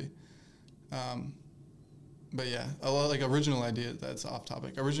movie. But yeah, a lot like original ideas. That's off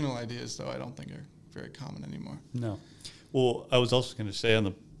topic. Original ideas, though, I don't think are very common anymore. No. Well, I was also going to say on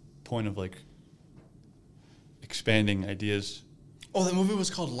the point of like expanding ideas. Oh, that movie was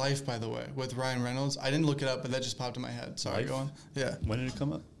called Life, by the way, with Ryan Reynolds. I didn't look it up, but that just popped in my head. Sorry, Life? Go on. Yeah. When did it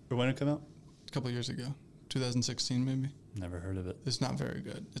come up? Or when did it come out? A couple of years ago, 2016 maybe. Never heard of it. It's not very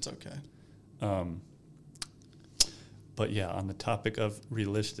good. It's okay. But yeah, on the topic of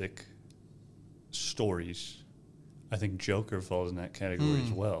realistic stories, I think Joker falls in that category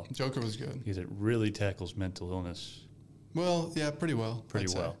as well. Joker was good. Because it really tackles mental illness. Well, yeah, pretty well.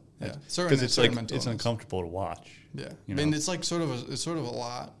 Pretty well. Yeah. Because it's uncomfortable to watch. Yeah. I mean, it's like sort of a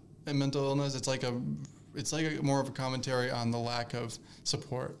lot in mental illness. It's like more of a commentary on the lack of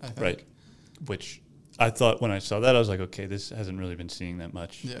support, I think. Right. Which I thought when I saw that, I was like, okay, this hasn't really been seen that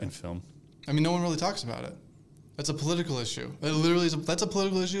much in film. I mean, no one really talks about it. That's a political issue. It literally that's a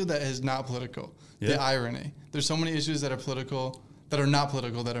political issue that is not political. Yeah. The irony. There's so many issues that are political, that are not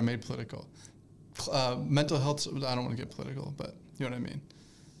political, that are made political. Mental health, I don't want to get political, but you know what I mean.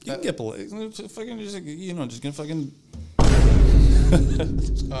 You can get political. Just gonna fucking...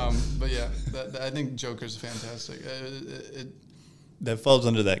 But yeah, I think Joker's fantastic. that falls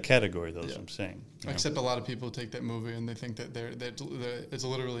under that category, though. Is what I'm saying. Except a lot of people take that movie and they think that they're it's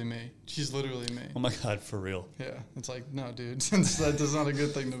literally me. She's literally me. Oh my God, for real. Yeah, it's like, no, dude, that's not a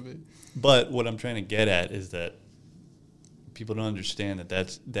good thing to be. But what I'm trying to get at is that people don't understand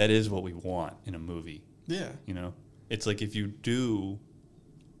that is what we want in a movie. Yeah. You know, it's like if you do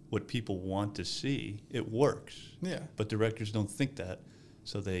what people want to see, it works. Yeah. But directors don't think that,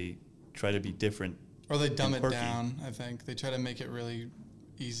 so they try to be different. Or they dumb it down. I think they try to make it really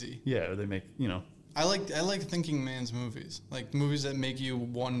easy. Yeah, or they make, you know. I like thinking man's movies, like movies that make you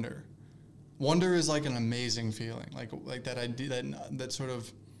wonder. Wonder is like an amazing feeling, like that idea that sort of,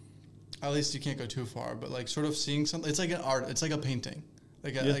 at least you can't go too far, but like sort of seeing something. It's like an art. It's like a painting,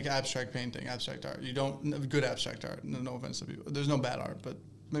 like abstract painting, abstract art. You don't good abstract art. No offense to people. There's no bad art, but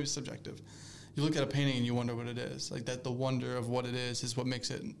maybe subjective. You look at a painting and you wonder what it is. Like that, the wonder of what it is what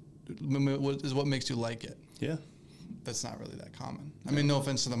makes it. Is what makes you like it. Yeah. That's not really that common. I mean, no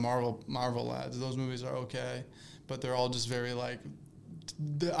offense to the Marvel lads. Those movies are okay, but they're all just very like,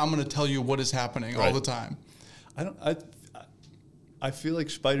 I'm going to tell you what is happening all the time. I feel like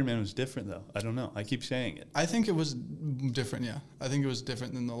Spider-Man was different, though. I don't know. I keep saying it. I think it was different, yeah. I think it was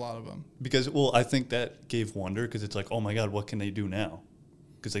different than a lot of them. Because, well, I think that gave wonder because it's like, oh, my God, what can they do now?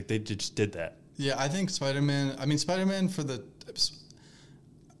 Because, like, they just did that. Yeah, I think Spider-Man for the...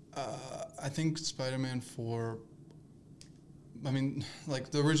 I think Spider-Man for... I mean, like,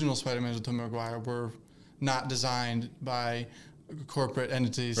 the original Spider-Man with Tobey Maguire were not designed by corporate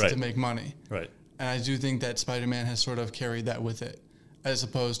entities to make money. Right. And I do think that Spider-Man has sort of carried that with it, as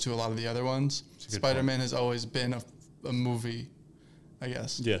opposed to a lot of the other ones. Spider-Man has always been a movie, I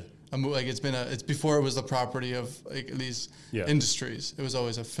guess. Yeah. Like it's before it was the property of like these industries. It was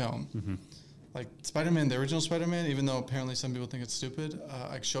always a film. Mm-hmm. Like Spider-Man, the original Spider-Man, even though apparently some people think it's stupid,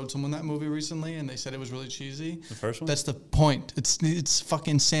 I showed someone that movie recently and they said it was really cheesy. The first one? That's the point. It's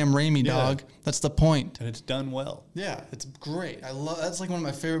fucking Sam Raimi, dog. That's the point. And it's done well. Yeah, it's great. That's like one of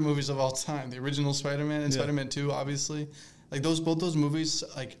my favorite movies of all time. The original Spider-Man and Spider-Man 2, obviously. Like both those movies,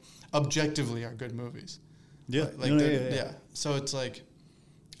 like objectively are good movies. Yeah. Yeah. So it's like,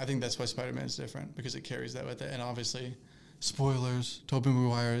 I think that's why Spider-Man is different because it carries that with it. And obviously, spoilers, Tobey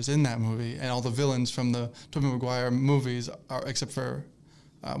Maguire is in that movie, and all the villains from the Tobey Maguire movies, except for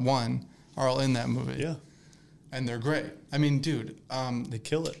one, are all in that movie. Yeah. And they're great. I mean, dude. They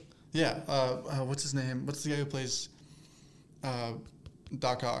kill it. Yeah. What's his name? What's the guy who plays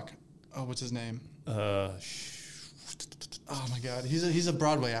Doc Ock? Oh, what's his name? Oh my God. He's a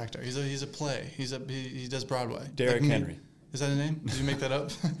Broadway actor. He's a play. He does Broadway. Derek Henry. Is that a name? Did you make that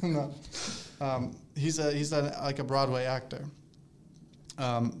up? No. He's like a Broadway actor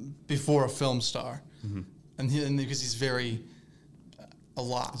before a film star, and because he's very a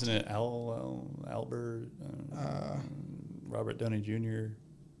lot. Isn't it Albert Robert Downey Jr.?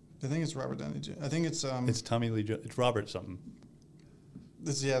 I think it's Robert Downey Jr. I think it's Tommy Lee. It's Robert something.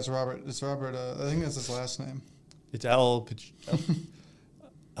 It's Robert. It's Robert. I think that's his last name. It's Alfred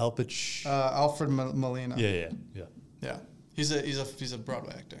Molina. Yeah. He's a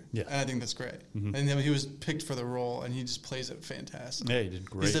Broadway actor. Yeah. And I think that's great. Mm-hmm. And he was picked for the role, and he just plays it fantastic. Yeah, he did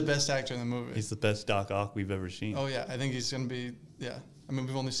great. He's the best actor in the movie. He's the best Doc Ock we've ever seen. Oh, yeah. I think he's going to be, yeah. I mean,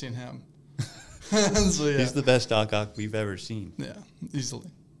 we've only seen him. So, yeah. He's the best Doc Ock we've ever seen. Yeah, easily.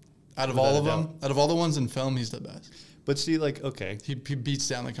 Out of all of them, out of all the ones in film, he's the best. But see, like, okay. He beats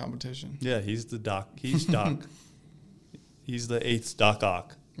down the competition. Yeah, he's the Doc. He's Doc. He's the 8th Doc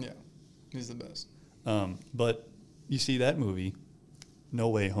Ock. Yeah, he's the best. But you see that movie, No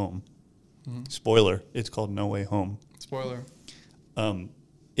Way Home. Mm-hmm. Spoiler, it's called No Way Home. Spoiler.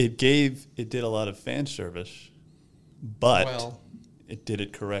 It did a lot of fan service, but it did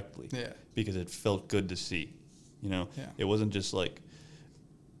it correctly. Yeah. Because it felt good to see. You know? Yeah. It wasn't just like,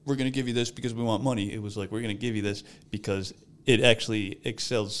 we're going to give you this because we want money. It was like, we're going to give you this because it actually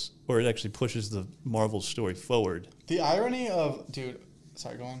excels, or it actually pushes the Marvel story forward. The irony of,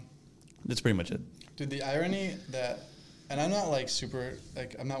 sorry, go on. That's pretty much it. Dude, the irony that, and I'm not like super,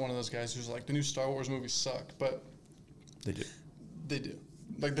 like, I'm not one of those guys who's like, the new Star Wars movies suck, but They do. They do.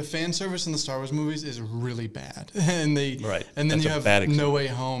 Like, the fan service in the Star Wars movies is really bad. And then That's you have No Way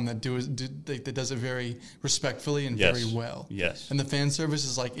Home that does it very respectfully and very well. Yes. And the fan service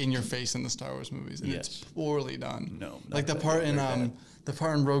is like in your face in the Star Wars movies, and it's poorly done. No. Like the part in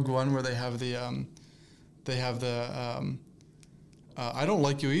Rogue One where they have the I don't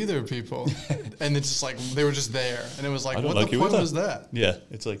like you either, people. And it's just like, they were just there. And it was like, what the point was that? Yeah.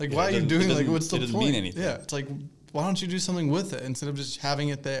 It's like, why are you doing, like, what's the point? It doesn't mean anything. Yeah. It's like, why don't you do something with it instead of just having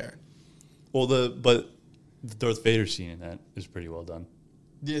it there? Well, but the Darth Vader scene in that is pretty well done.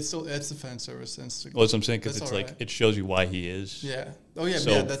 Yeah, it's the fan service. Well, that's what I'm saying, because it's right. like, it shows you why he is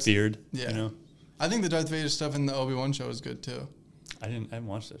that's feared, Yeah. you know? I think the Darth Vader stuff in the Obi-Wan show is good, too. I haven't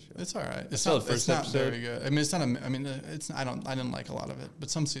watched that show. It's all right. It's not very good. I mean, it's not. I didn't like a lot of it,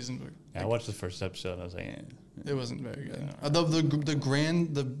 but some seasons were. Yeah, I watched the first episode. And I was like, it wasn't very good.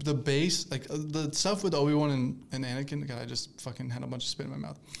 The base, like the stuff with Obi-Wan and Anakin. God, I just fucking had a bunch of spit in my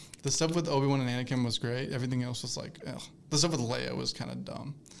mouth. The stuff with Obi-Wan and Anakin was great. Everything else was like, ugh. The stuff with Leia was kind of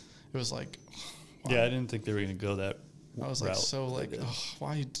dumb. It was like, wow. Yeah, I didn't think they were gonna go that. I was like,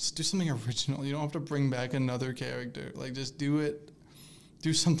 why just do something original? You don't have to bring back another character. Like, just do it.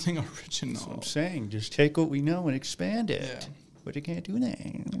 Do something original. That's what I'm saying. Just take what we know and expand it. Yeah. But you can't do that.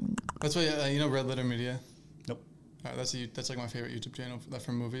 That's why you know Red Letter Media. Nope. That's like my favorite YouTube channel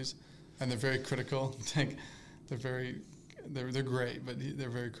for movies, and they're very critical. Like, they're great, but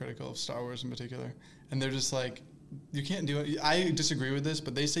they're very critical of Star Wars in particular. And they're just like, you can't do it. I disagree with this,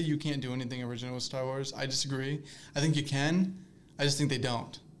 but they say you can't do anything original with Star Wars. I disagree. I think you can. I just think they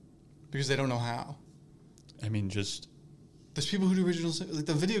don't, because they don't know how. I mean, just. There's people who do originals, like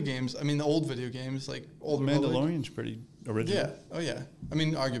the video games. I mean, the old video games, like Old Republic. Mandalorian's pretty original. Yeah. Oh, yeah. I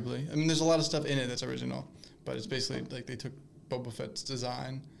mean, arguably. I mean, there's a lot of stuff in it that's original, but it's basically like they took Boba Fett's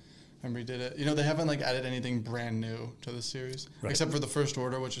design and redid it. You know, they haven't like added anything brand new to the series, except for the First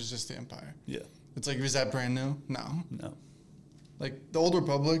Order, which is just the Empire. Yeah. It's like, is that brand new? No. No. Like the Old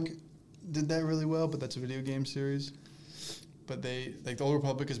Republic did that really well, but that's a video game series. But the Old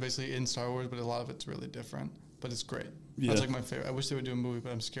Republic is basically in Star Wars, but a lot of it's really different. But it's great. Yeah. That's like my favorite. I wish they would do a movie,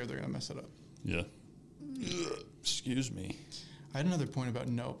 but I'm scared they're going to mess it up. Yeah. Excuse me. I had another point about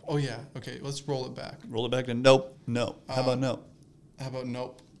Nope. Oh, yeah. Okay, let's roll it back. Roll it back to Nope. No. How about Nope? How about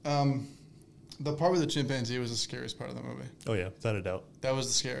Nope? The part with the chimpanzee was the scariest part of the movie. Oh, yeah. Without a doubt. That was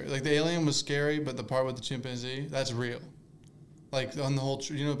the scary. Like, the alien was scary, but the part with the chimpanzee, that's real. Like, on the whole...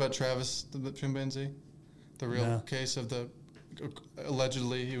 you know about Travis, the chimpanzee? The real case of the...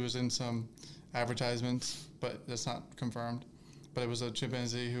 Allegedly, he was in some advertisements, but that's not confirmed. But it was a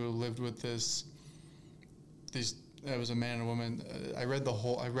chimpanzee who lived with it was a man and a woman. I read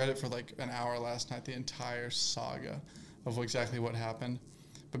it for like an hour last night, the entire saga of exactly what happened.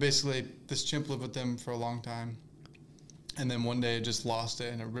 But basically, this chimp lived with them for a long time. And then one day it just lost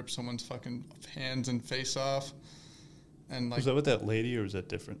it and it ripped someone's fucking hands and face off. And like, was that with that lady or was that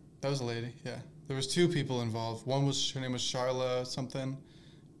different? That was a lady, yeah. There was two people involved. One was, her name was Charla something.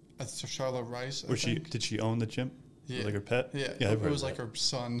 Charla Rice. Did she own the chimp? Yeah. Like her pet? Yeah. Yeah, it was like her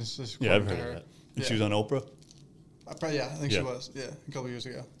son. Yeah, I've heard of that. And she was on Oprah? I think she was. Yeah, a couple years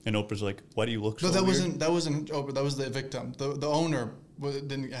ago. And Oprah's like, "Why do you look so weird?" That wasn't Oprah. That was the victim. The owner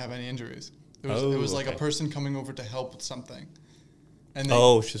didn't have any injuries. It was like a person coming over to help with something. And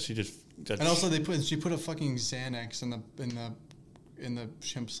she just. And also she put a fucking Xanax in the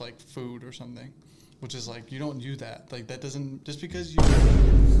chimp's like food or something, which is like, you don't do that. Like, that doesn't, just because you.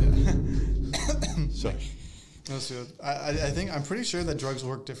 Sorry. That's good. I'm pretty sure that drugs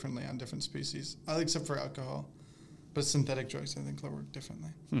work differently on different species, except for alcohol. But synthetic drugs, I think, work differently.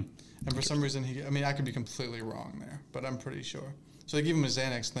 And for some reason, I could be completely wrong there, but I'm pretty sure. So they give him a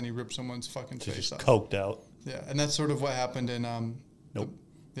Xanax, and then he ripped someone's fucking face off. Just coked out. Yeah, and that's sort of what happened in. Nope.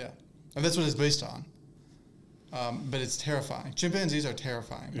 Yeah, and that's what it's based on. But it's terrifying. Chimpanzees are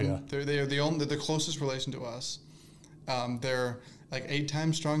terrifying. Yeah. They're the closest relation to us. They're like 8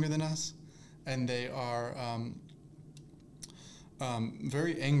 times stronger than us, and they are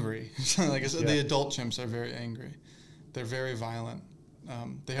very angry. Like I said, the adult chimps are very angry. They're very violent.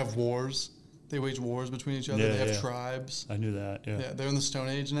 They have wars. They wage wars between each other. They have tribes. I knew that. Yeah. Yeah, they're in the Stone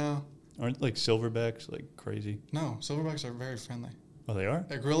Age now. Aren't like silverbacks like crazy? No, silverbacks are very friendly. Oh, they are?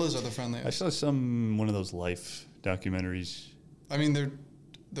 Gorillas are the friendliest. I saw one of those life documentaries. I mean, they're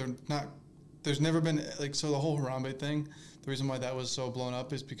not. There's never been so the whole Harambe thing. The reason why that was so blown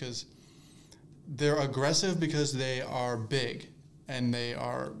up is because they're aggressive because they are big and they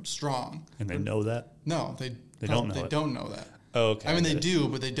are strong. And they know that? No, they don't know. They don't know that. Oh, okay. I mean, they do,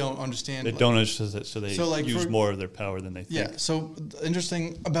 but they don't understand. They don't understand that, so they use more of their power than they think. Yeah. So the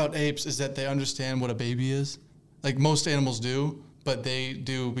interesting about apes is that they understand what a baby is. Like most animals do, but they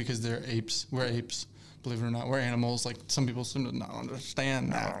do because they're apes. We're apes. Believe it or not, we're animals. Like, some people seem to not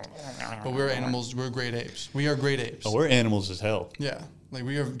understand that. But we're animals. We're great apes. We are great apes. Oh, we're animals as hell. Yeah. Like,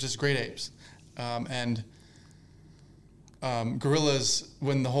 we are just great apes. And gorillas,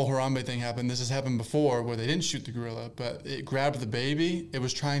 when the whole Harambe thing happened, this has happened before where they didn't shoot the gorilla, but it grabbed the baby. It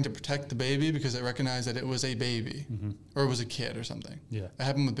was trying to protect the baby because it recognized that it was a baby or it was a kid or something. Yeah. It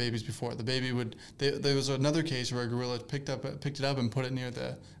happened with babies before. The baby there was another case where a gorilla picked it up and put it near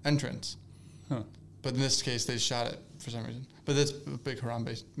the entrance. Huh. But in this case, they shot it for some reason. But that's a big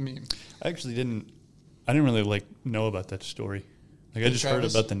Harambe meme. I didn't really know about that story. Like I just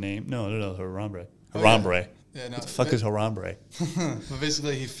Travis? heard about the name. No, Harambe. Oh, Harambe. Yeah, no. What the fuck is Harambe? But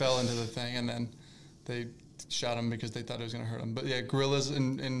basically, he fell into the thing, and then they shot him because they thought it was going to hurt him. But yeah, gorillas,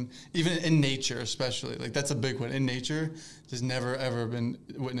 in even in nature especially, like that's a big one. In nature, there's never, ever been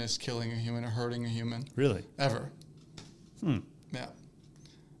witnessed killing a human or hurting a human. Really? Ever. Yeah.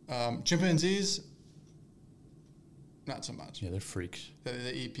 Chimpanzees, not so much. Yeah, they're freaks.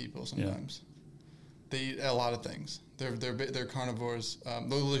 They eat people sometimes. They eat a lot of things. They're carnivores. They're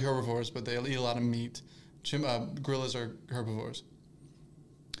really herbivores, but they eat a lot of meat. Gorillas are herbivores.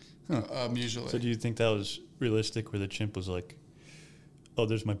 Huh. Usually. So do you think that was realistic, where the chimp was like, "Oh,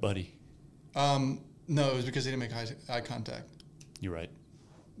 there's my buddy"? No, it was because he didn't make eye contact. You're right.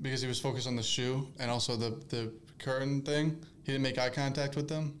 Because he was focused on the shoe and also the curtain thing. He didn't make eye contact with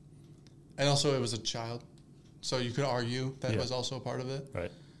them, and also it was a child, so you could argue that was also a part of it.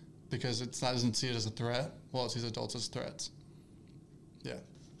 Right. Because doesn't see it as a threat. Well, it sees adults as threats. Yeah.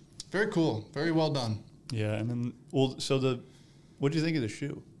 Very cool. Very well done. Yeah, and then what do you think of the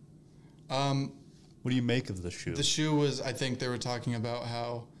shoe? What do you make of the shoe? The shoe was, I think they were talking about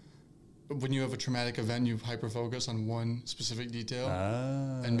how when you have a traumatic event, you hyper-focus on one specific detail.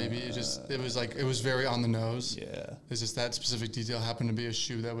 And maybe it was very on the nose. Yeah. It's just that specific detail happened to be a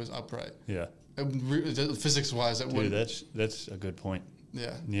shoe that was upright. Yeah. Physics-wise, Dude, that's a good point.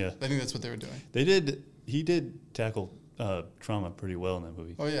 Yeah. Yeah. I think that's what they were doing. He did tackle trauma pretty well in that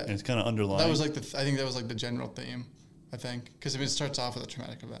movie. Oh, yeah. And it's kind of underlying. That was I think that was like the general theme, I think. Because it starts off with a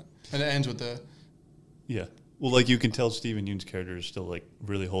traumatic event. And it ends with the... Yeah. Well, like you can tell Steven Yeun's character is still like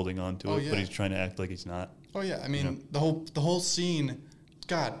really holding on to it, yeah. but he's trying to act like he's not. Oh yeah, I mean the whole scene,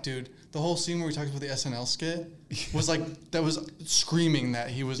 God, dude, the whole scene where we talked about the SNL skit was like that was screaming that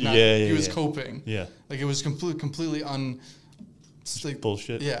he was not, he was coping. Yeah, like it was completely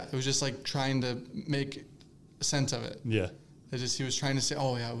bullshit. Yeah, it was just like trying to make sense of it. Yeah, he was trying to say,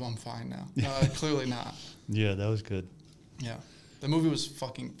 oh yeah, well, I'm fine now. Clearly not. Yeah, that was good. Yeah, the movie was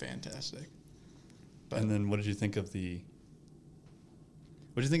fucking fantastic. And then, what did you think of the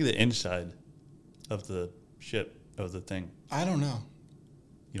inside of the ship, of the thing? I don't know.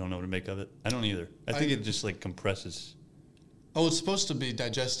 You don't know what to make of it? I don't either. I think it just like compresses. Oh, it's supposed to be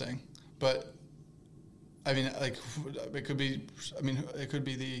digesting, but I mean, like it could be. I mean, it could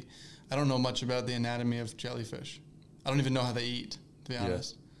be the. I don't know much about the anatomy of jellyfish. I don't even know how they eat, to be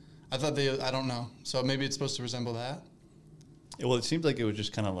honest. I thought I don't know. So maybe it's supposed to resemble that. Well, it seemed like it was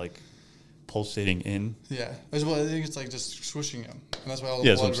just kind of like pulsating in. Yeah. As well, I think it's like just swooshing them. And that's why all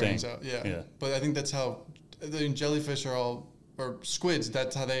the blood drains out. Yeah. But I think that's how jellyfish or squids,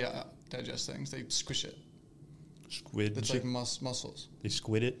 that's how they digest things. They squish it. Squid? It's like muscles. They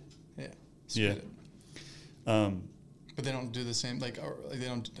squid it? Yeah. Squid it. But they don't do the same, they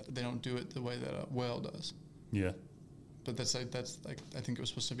don't do it the way that a whale does. Yeah. But that's like I think it was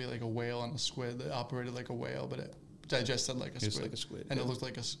supposed to be like a whale and a squid that operated like a whale, but it digested like a squid. Like a squid. And it looked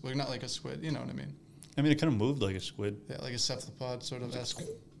like not like a squid, you know what I mean? I mean, it kind of moved like a squid. Yeah, like a cephalopod sort of.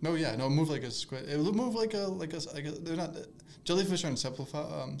 No, it moved like a squid. It moved like a they're not, jellyfish aren't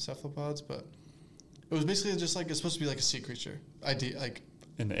cephalopods, but it was basically just like, it's supposed to be like a sea creature.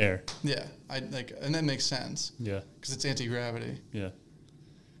 In the air. Yeah, and that makes sense. Yeah. Because it's anti-gravity. Yeah.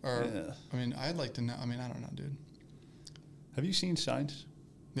 Or, I mean, I'd like to know, I mean, I don't know, dude. Have you seen Signs?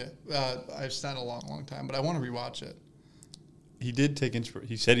 Yeah, I've seen it a long time, but I want to rewatch it. He did take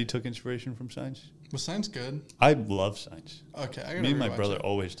he said he took inspiration from Signs. Was Signs good? I love Signs. Okay, I gotta Me and my rewatch brother it.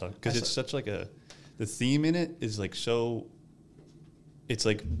 always talk, because it's such like the theme in it is like so. It's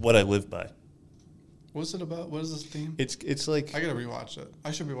like what I live by. What's it about? What is this theme? It's like, I gotta rewatch it.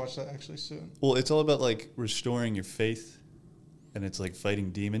 I should rewatch that actually soon. Well, it's all about like restoring your faith, and it's like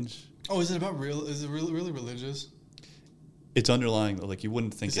fighting demons. Oh, is it about real? Is it really religious? It's underlying, like you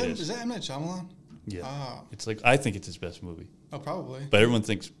wouldn't think it is. Is that M. Night Shyamalan? Yeah. Ah. It's like, I think it's his best movie. Oh, probably. But everyone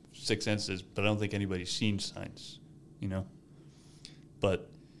thinks Sixth Sense is, but I don't think anybody's seen Signs, you know?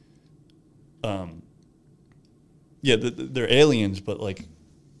 But, yeah, they're aliens, but like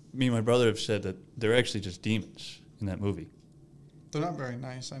me and my brother have said that they're actually just demons in that movie. They're not very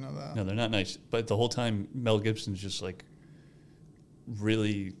nice, I know that. No, they're not nice. But the whole time, Mel Gibson's just like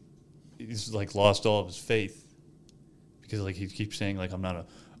really, he's like lost all of his faith. Because like he keeps saying like, I'm not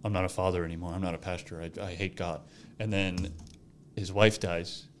a father anymore. I'm not a pastor. I hate God. And then his wife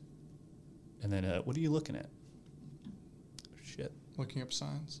dies. And then what are you looking at? Shit. Looking up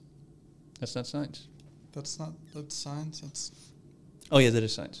Signs. That's not Signs. That's Signs. That's. Oh yeah, that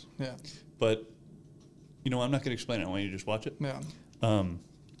is Signs. Yeah. But you know, I'm not going to explain it. I want you to just watch it. Yeah.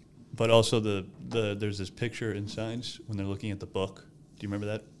 But also there's this picture in Signs when they're looking at the book. Do you remember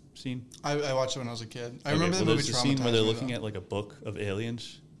that scene? I watched it when I was a kid. I remember the movie there's a scene where they're looking though. at like a book of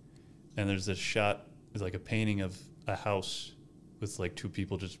aliens, and there's this shot, it's like a painting of a house with like two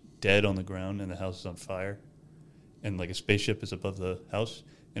people just dead on the ground, and the house is on fire, and like a spaceship is above the house,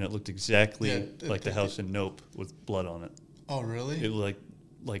 and it looked exactly like the house in Nope with blood on it. Oh, really? It was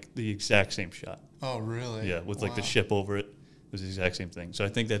like the exact same shot. Oh, really? Yeah, with like the ship over it. It was the exact same thing. So I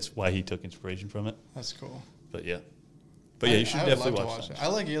think that's why he took inspiration from it. That's cool. But yeah. But yeah, you should definitely watch it. I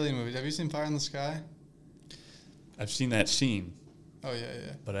like alien movies. Have you seen Fire in the Sky? I've seen that scene. Oh,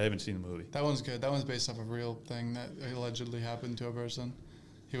 yeah. But I haven't seen the movie. That one's good. That one's based off a real thing that allegedly happened to a person.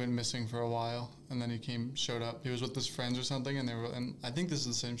 He went missing for a while, and then he showed up. He was with his friends or something, and I think this is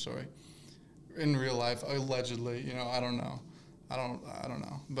the same story. In real life, allegedly, I don't know. I don't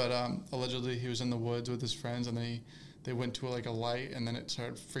know. But allegedly he was in the woods with his friends, and they went to like a light, and then it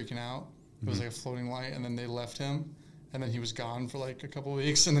started freaking out. It was like a floating light, and then they left him, and then he was gone for like a couple of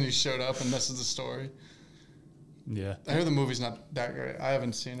weeks, and then he showed up, and this is the story. Yeah. I hear the movie's not that great. I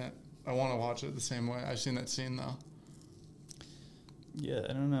haven't seen it. I want to watch it the same way. I've seen that scene, though. Yeah,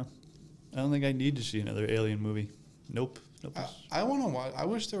 I don't know. I don't think I need to see another alien movie. Nope. I want to watch. I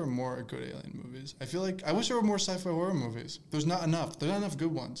wish there were more good alien movies. I wish there were more sci-fi horror movies. There's not enough. There's not enough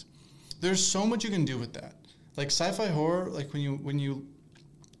good ones. There's so much you can do with that. Like sci-fi horror, like when you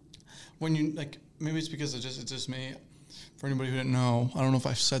like, maybe it's because it's just me. For anybody who didn't know, I don't know if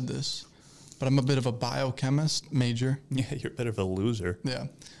I've said this, but I'm a bit of a biochemist major. Yeah, you're a bit of a loser. Yeah.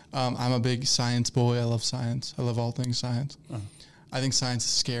 I'm a big science boy. I love science. I love all things science. I think science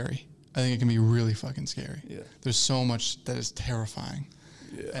is scary. I think it can be really fucking scary. Yeah. There's so much that is terrifying.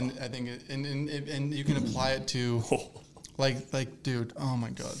 Yeah. And I think and you can apply it to like dude, oh my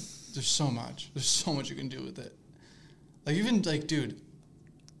god. There's so much. There's so much you can do with it. Like even like dude,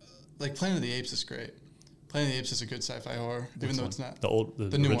 like Planet of the Apes is great. Planet of the Apes is a good sci-fi horror, even though it's not. The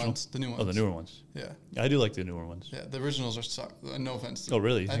new original? ones. The new ones. Oh, the newer ones. Yeah. I do like the newer ones. Yeah, the originals are no offense. Oh,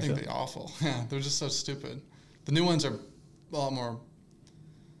 really? I think they're awful. Yeah, they're just so stupid. The new ones are a lot more.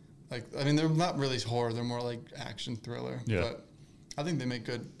 Like, I mean, they're not really horror. They're more like action thriller. Yeah. But I think they make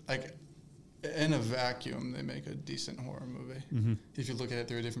good, like, in a vacuum, they make a decent horror movie. Mm-hmm. If you look at it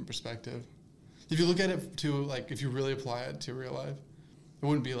through a different perspective. If you look at it to, like, if you really apply it to real life, it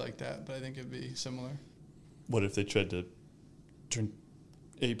wouldn't be like that, but I think it'd be similar. What if they tried to turn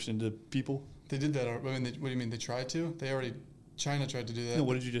apes into people? They did that. I mean, what do you mean? They tried to? China tried to do that. No,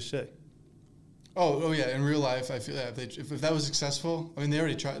 what did you just say? Oh yeah. In real life, I feel that if that was successful, I mean, they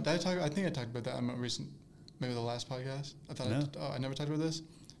already tried. I think I talked about that on a recent, maybe the last podcast. I never talked about this.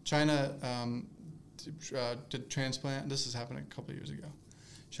 China did transplant. This has happened a couple of years ago.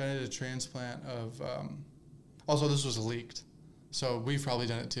 China did a transplant of. Also, this was leaked, so we've probably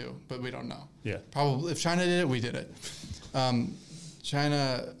done it too, but we don't know. Yeah. Probably, if China did it, we did it.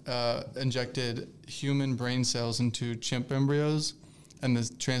 China injected human brain cells into chimp embryos, and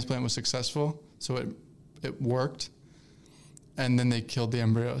the transplant was successful. So it worked, and then they killed the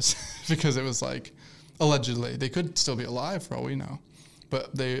embryos because it was like, allegedly, they could still be alive for all we know,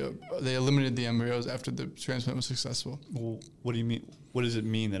 but they eliminated the embryos after the transplant was successful. Well, what do you mean? What does it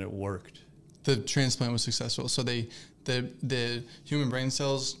mean that it worked? The transplant was successful, so the human brain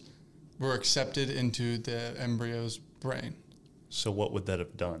cells were accepted into the embryo's brain. So what would that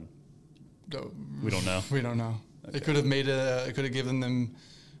have done? We don't know. We don't know. Okay. It could have given them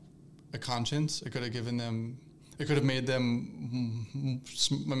a conscience. It could have given them. It could have made them.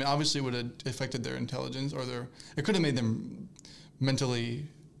 I mean, obviously, it would have affected their intelligence or their. It could have made them mentally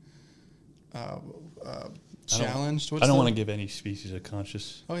challenged. I don't want to give any species a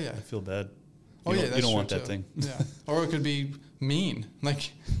conscience. Oh yeah, I feel bad. You don't want that thing. Yeah, or it could be mean.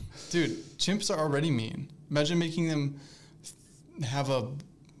 Like, dude, chimps are already mean. Imagine making them have a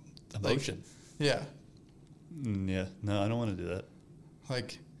emotion. Like, yeah. Yeah. No, I don't want to do that.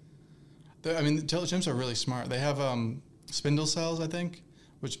 Like. I mean, chimps are really smart. They have spindle cells, I think,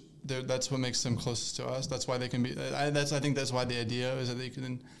 which that's what makes them closest to us. That's why they can be. I think that's why the idea is that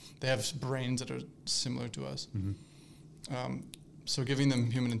they have brains that are similar to us. Mm-hmm. So giving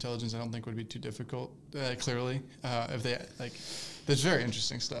them human intelligence, I don't think would be too difficult. Clearly, if they like, there's very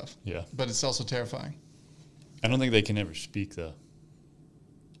interesting stuff. Yeah, but it's also terrifying. I don't think they can ever speak though.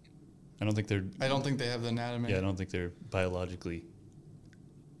 I don't think they have the anatomy. Yeah, I don't think they're biologically.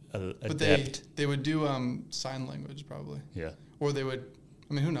 But they would do sign language probably. Yeah. Or they would.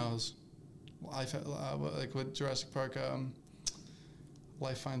 I mean, who knows? Like with Jurassic Park,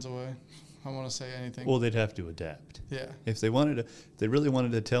 life finds a way. I want to say anything. Well, they'd have to adapt. Yeah. If they really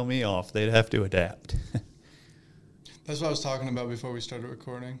wanted to tell me off, they'd have to adapt. That's what I was talking about before we started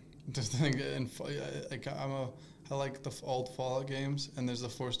recording. The thing, like I like the old Fallout games, and there's the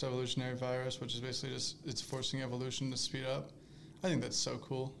forced evolutionary virus, which is basically just it's forcing evolution to speed up. I think that's so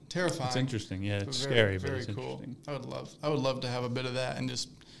cool, terrifying. It's interesting, yeah. It's very, scary, very but it's cool. interesting. I would love to have a bit of that and just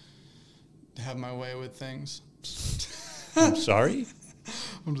have my way with things. I'm sorry?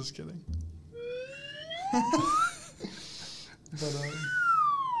 I'm just kidding. But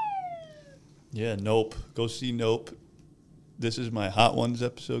yeah, Nope. Go see Nope. This is my Hot Ones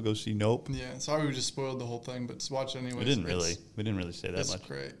episode. Go see Nope. Yeah, sorry we just spoiled the whole thing, but watch it anyways. We didn't really say that much. It's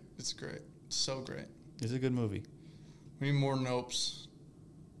great. It's great. It's so great. It's a good movie. We need more Nopes.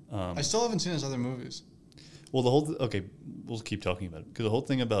 I still haven't seen his other movies. Well, okay, we'll keep talking about it because the whole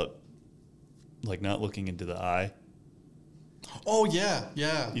thing about like not looking into the eye. Oh yeah.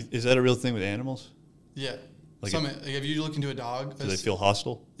 Is that a real thing with animals? Yeah. Like if you look into a dog, do they feel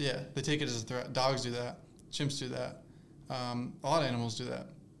hostile? Yeah, they take it as a threat. Dogs do that. Chimps do that. A lot of animals do that.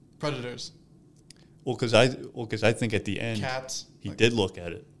 Predators. Well, because I think at the end, cats. He did look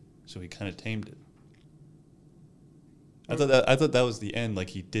at it, so he kind of tamed it. I thought that was the end. Like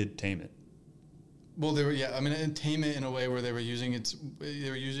he did tame it. Well, they were and tame it in a way where they were using its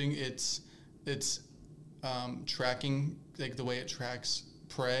tracking, like the way it tracks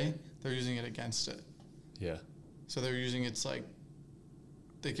prey. They're using it against it. Yeah. So they're using its like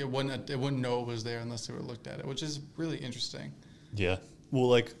it wouldn't know it was there unless they were looked at it, which is really interesting. Yeah. Well,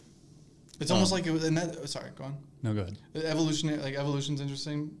 like it's almost like it was. Sorry, go on. No, go ahead. Evolution's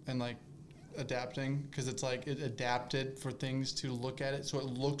interesting and like adapting because it's like it adapted for things to look at it, so it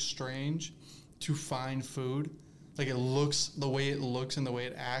looks strange to find food. Like the way it looks and the way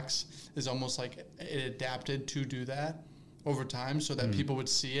it acts is almost like it adapted to do that over time so that people would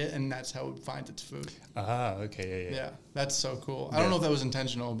see it and that's how it finds its food. Ah, okay, yeah. Yeah, that's so cool. I don't know if that was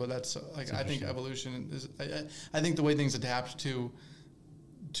intentional, but that's like I think evolution is. I think the way things adapt to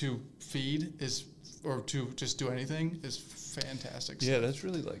feed is or to just do anything is fantastic. Yeah, that's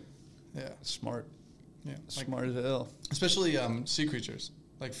really like smart. Yeah, smart as hell. Especially sea creatures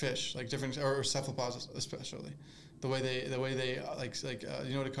like fish, like different or cephalopods, especially the way they you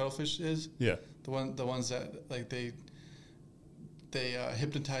know what a cuttlefish is? Yeah, the ones that like they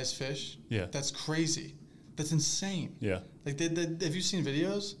hypnotize fish. Yeah, that's crazy. That's insane. Yeah, like have you seen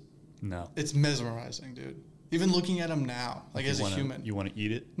videos? No, it's mesmerizing, dude. Even looking at them now, like as a human. You want to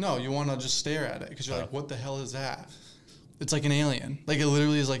eat it? No, you want to just stare at it because you're like, what the hell is that? It's like an alien. Like it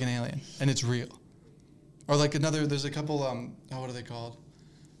literally is like an alien, and it's real. Or like there's a couple. What are they called?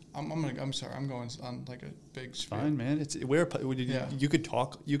 I'm sorry. I'm going on like a big. Spiel. Fine, man. You could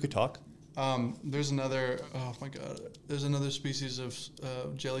talk. You could talk. There's another. Oh my god. There's another species of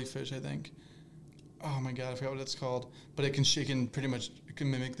jellyfish. I think. Oh my god, I forgot what it's called. But it can pretty much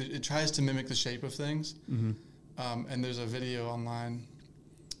mimic. It tries to mimic the shape of things. Mm-hmm. And there's a video online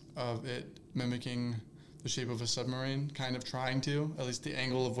of it mimicking the shape of a submarine, kind of trying to, at least the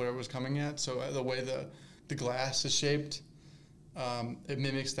angle of where it was coming at. So the way the glass is shaped, it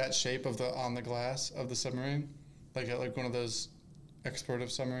mimics that shape on the glass of the submarine, like one of those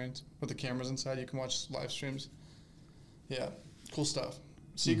explorative submarines with the cameras inside. You can watch live streams. Yeah, cool stuff.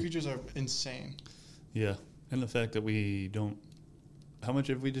 Sea creatures are insane. Yeah, and the fact that we don't. How much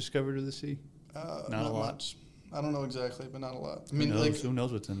have we discovered of the sea? Not a lot. Much. I don't know exactly, but not a lot. I mean, who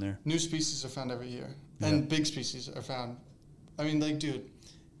knows what's in there? New species are found every year, and big species are found. I mean, like, dude,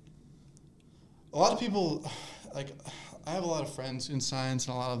 a lot of people, like, I have a lot of friends in science,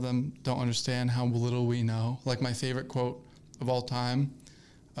 and a lot of them don't understand how little we know. Like, my favorite quote of all time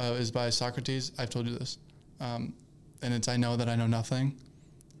is by Socrates. I've told you this, and it's "I know that I know nothing,"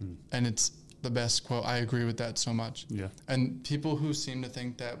 and it's the best quote. I agree with that so much. Yeah. And people who seem to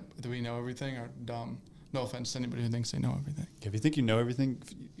think that we know everything are dumb. No offense to anybody who thinks they know everything. If you think you know everything,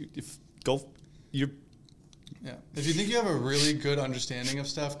 if you think you have a really good understanding of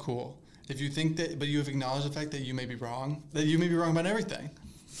stuff, cool. If you think that, but you have acknowledged the fact that you may be wrong, about everything.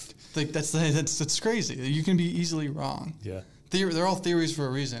 Like that's crazy. You can be easily wrong. Yeah. They're all theories for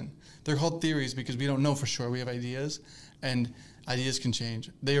a reason. They're called theories because we don't know for sure. We have ideas, and ideas can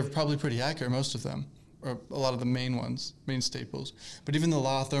change. They are probably pretty accurate, most of them, or a lot of the main staples. But even the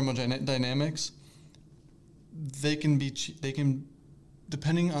law of thermodynamics, they can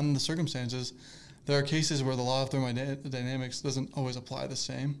depending on the circumstances, there are cases where the law of thermodynamics doesn't always apply the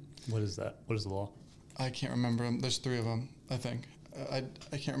same. What is that? What is the law? I can't remember them. There's 3 of them, I think. I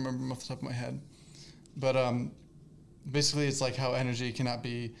can't remember them off the top of my head. But basically it's like how energy cannot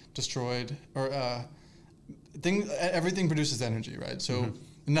be destroyed or everything produces energy, right? So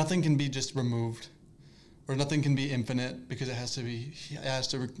nothing can be just removed or nothing can be infinite because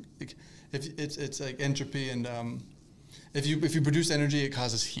it's like entropy and if you produce energy, it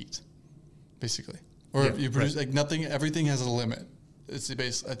causes heat, basically. Or if you produce everything has a limit. It's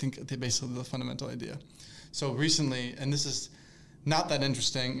I think basically the fundamental idea. So recently, and this is not that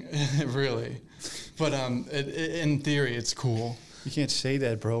interesting, really, but in theory, it's cool. You can't say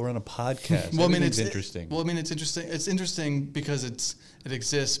that, bro. We're on a podcast. Well, I mean, it's interesting. It's interesting. It's interesting because it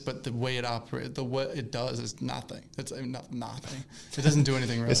exists, but the way it operates, what it does is nothing. It's nothing. It doesn't do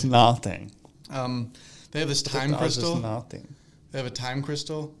anything really. It's nothing. They have this time crystal. It's nothing. They have a time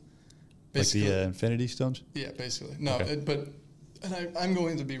crystal. Basically, like the Infinity Stones? Yeah, basically. No, okay. I'm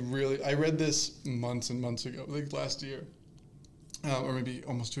going to be really... I read this months and months ago, like last year, or maybe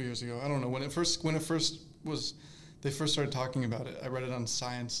almost 2 years ago. I don't know. When it first was... They first started talking about it. I read it on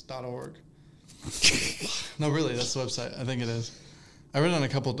science.org. No, really, that's the website. I think it is. I read on a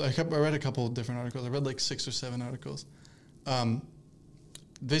couple of different articles. I read like 6 or 7 articles.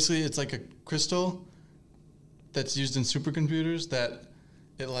 Basically, it's like a crystal that's used in supercomputers that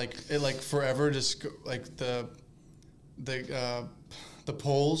it forever just the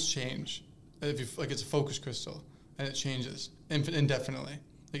poles change. If you it's a focus crystal and it changes indefinitely,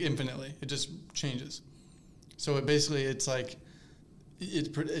 like infinitely. It just changes. So it's like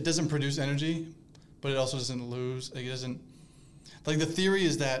it doesn't produce energy, but it also doesn't lose. Like it doesn't. Like the theory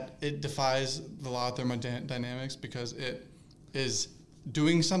is that it defies the law of thermodynamics because it is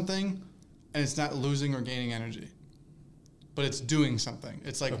doing something and it's not losing or gaining energy, but it's doing something.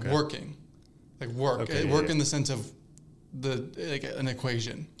 It's like working, like work. Okay, work in the sense of an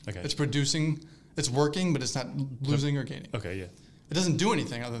equation. Okay. It's producing. It's working, but it's not losing or gaining. Okay, yeah. It doesn't do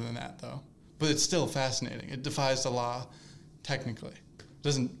anything other than that, though. But it's still fascinating. It defies the law, technically. It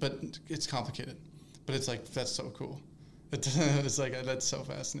doesn't, but it's complicated. But it's like that's so cool. It's like that's so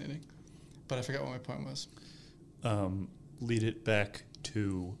fascinating. But I forgot what my point was. Lead it back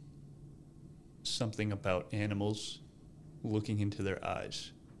to something about animals looking into their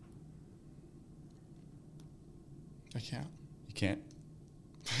eyes. I can't. You can't?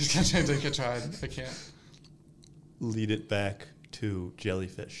 I tried. I can't. Lead it back to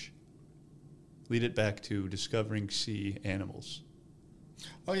jellyfish. Lead it back to discovering sea animals.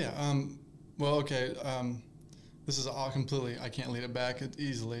 Oh, yeah. Well, okay. This is all completely, I can't lead it back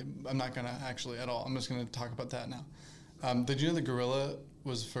easily. I'm not going to actually at all. I'm just going to talk about that now. Did you know the gorilla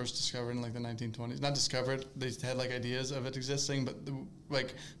was first discovered in like the 1920s? Not discovered. They had like ideas of it existing, but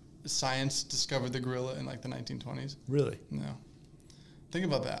science discovered the gorilla in like the 1920s. Really? No. Think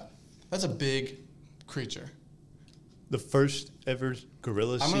about that. That's a big creature. The first ever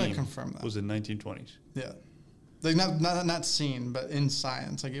gorilla seen confirm that. was in 1920s. Yeah. Like not seen, but in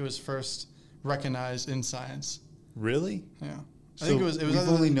science. Like it was first recognized in science. Really? Yeah. I think it was we've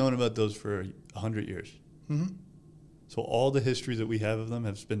only known about those for 100 years. Mm-hmm. So all the history that we have of them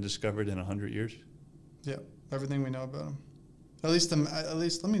has been discovered in 100 years? Yeah. Everything we know about them. At least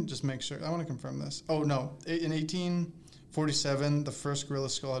let me just make sure. I want to confirm this. Oh, no. In 1847, the first gorilla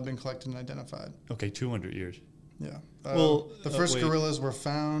skull had been collected and identified. Okay, 200 years. Yeah. The first gorillas were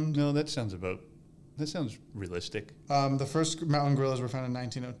found. No, that sounds realistic. The first mountain gorillas were found in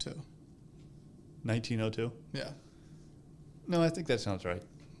 1902. 1902? Yeah. No, I think that sounds right.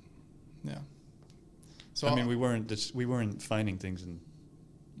 Yeah. So I mean, we weren't finding things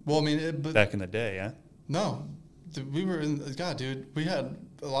but back in the day, huh? No, we were in. God, dude, we had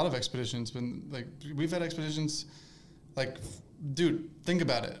a lot of expeditions. We've had expeditions, like, dude, think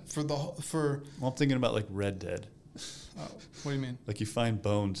about it. Well, I'm thinking about like Red Dead. Oh, what do you mean? Like you find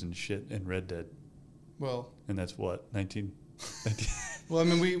bones and shit in Red Dead. Well. And that's what 19. Well,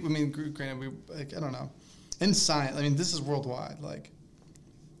 granted, I don't know. In science, this is worldwide, like.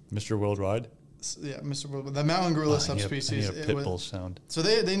 Mr. Worldwide. Yeah, Mr. Worldwide. The mountain gorilla subspecies. I need a pit bull sound. So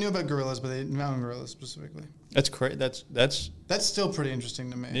they knew about gorillas, but mountain gorillas specifically. That's crazy. That's still pretty interesting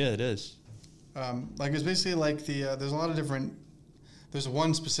to me. Yeah, it is. It's basically like there's a lot of different. There's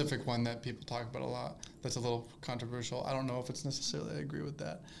one specific one that people talk about a lot that's a little controversial. I don't know if it's necessarily I agree with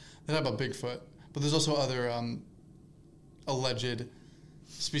that. They talk about Bigfoot, but there's also other alleged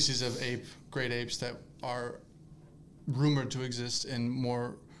species of great apes that are rumored to exist in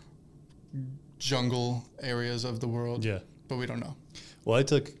more jungle areas of the world. Yeah. But we don't know. Well, I've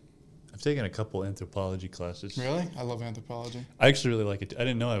taken a couple anthropology classes. Really? I love anthropology. I actually really like it. I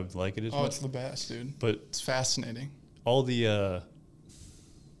didn't know I would like it as much. Oh, it's the best, dude. But it's fascinating. All the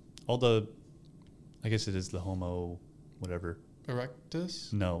I guess it is the Homo whatever.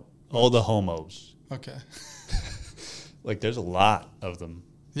 Erectus? No. All the homos. Okay. Like there's a lot of them.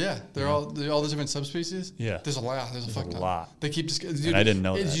 Yeah, they're all the different subspecies. Yeah, there's a lot. There's a lot. They keep just. Dude, and I didn't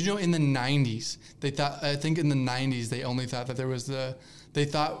know that. Did you know in the 90s they thought? I think in the 90s they only thought that there was They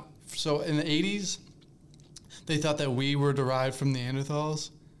thought so in the 80s. they thought that we were derived from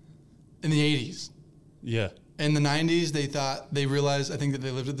Neanderthals in the 80s. Yeah. In the 90s, they realized, I think, that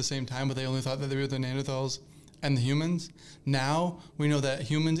they lived at the same time, but they only thought that they were the Neanderthals and the humans. Now, we know that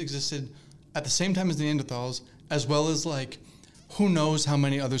humans existed at the same time as the Neanderthals, as well as, like, who knows how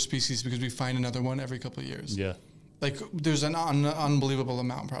many other species, because we find another one every couple of years. Yeah. Like, there's an unbelievable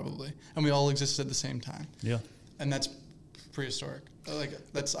amount, probably. And we all existed at the same time. Yeah. And that's prehistoric. Like,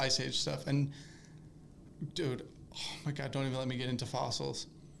 that's Ice Age stuff. And, dude, oh my God, don't even let me get into fossils.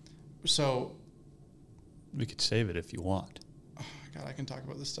 So... We could save it if you want. Oh my God, I can talk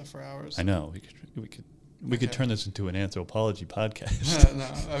about this stuff for hours. I know. We could turn this into an anthropology podcast. No,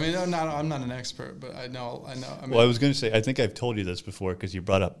 I mean, I'm not an expert, but I know. I mean, well, I was going to say, I think I've told you this before because you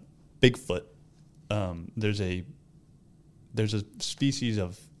brought up Bigfoot. There's a species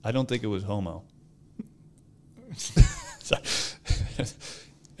of, I don't think it was Homo.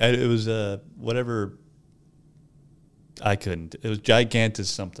 And it was whatever. I couldn't. It was Gigantus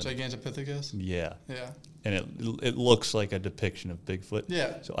something. Gigantopithecus? Yeah. Yeah. And it looks like a depiction of Bigfoot.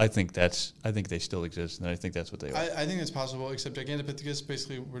 Yeah. So I think they still exist, and I think that's what they are. I think it's possible, except Gigantopithecus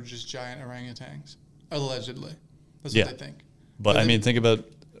basically were just giant orangutans, allegedly. That's what they think. But I mean, think about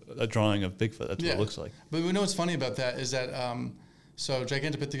a drawing of Bigfoot. That's what it looks like. But we know what's funny about that is that so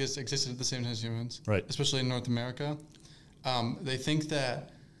Gigantopithecus existed at the same time as humans, right? Especially in North America. They think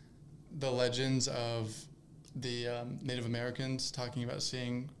that the legends of the Native Americans talking about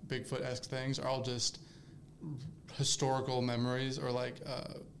seeing Bigfoot-esque things are all just historical memories or like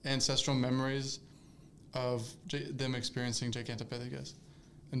ancestral memories of them experiencing Gigantopithecus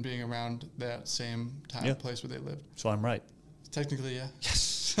and being around that same time place where they lived. So I'm right. Technically, yeah.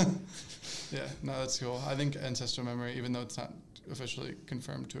 Yes. Yeah, no, that's cool. I think ancestral memory, even though it's not officially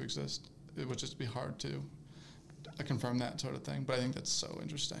confirmed to exist, it would just be hard to confirm that sort of thing. But I think that's so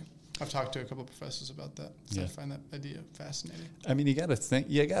interesting. I've talked to a couple of professors about that. So I find that idea fascinating. I mean, you got to think.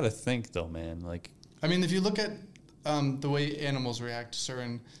 You got to think, though, man. Like, I mean, if you look at the way animals react to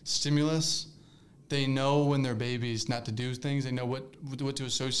certain stimulus, they know when they're babies not to do things. They know what to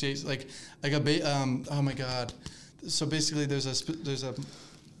associate. Like a oh my God. So basically, there's a.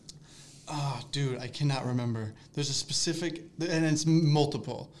 Oh, dude, I cannot remember. There's a specific, and it's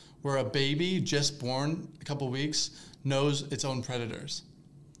multiple, where a baby just born a couple weeks knows its own predators.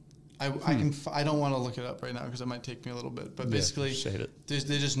 I don't want to look it up right now because it might take me a little bit. But basically, save it.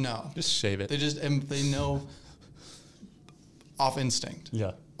 They just know. Just save it. They know off instinct.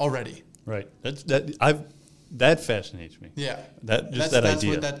 Yeah. Already. Right. That fascinates me. Yeah. That's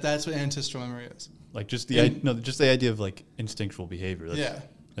idea. That's what ancestral memory is. Like just the idea of like instinctual behavior.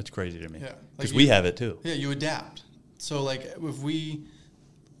 That's crazy to me. Yeah. Because we have it too. Yeah, you adapt. So like if we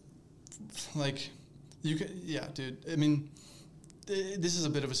you can dude. I mean, this is a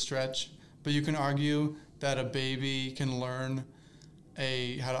bit of a stretch, but you can argue that a baby can learn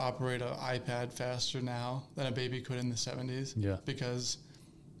how to operate an iPad faster now than a baby could in the 70s. Yeah. Because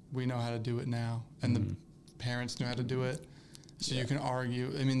we know how to do it now, and the parents knew how to do it. So you can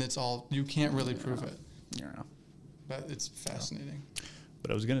argue. I mean, that's all. You can't really prove it. Yeah. But it's fascinating. But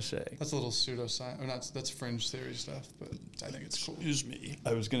I was gonna say that's a little pseudoscience, or not? That's fringe theory stuff. But I think it's cool. Excuse me.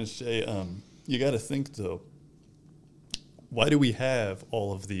 I was gonna say, you got to think though. Why do we have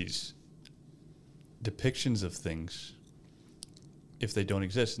all of these depictions of things if they don't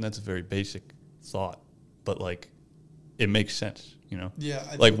exist? And that's a very basic thought, but like, it makes sense, you know? Yeah.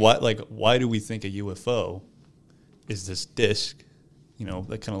 Why do we think a UFO is this disc, you know,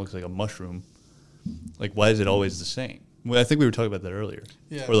 that kind of looks like a mushroom? Like, why is it always the same? Well, I think we were talking about that earlier.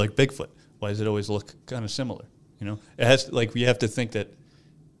 Yeah. Or like Bigfoot. Why does it always look kind of similar? You know, it has we have to think that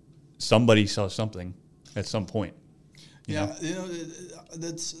somebody saw something at some point. You know? You know,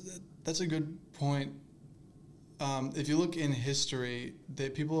 that's a good point. If you look in history,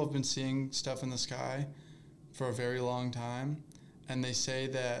 people have been seeing stuff in the sky for a very long time, and they say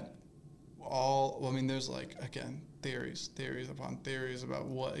that there's theories upon theories about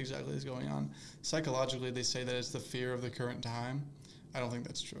what exactly is going on. Psychologically, they say that it's the fear of the current time. I don't think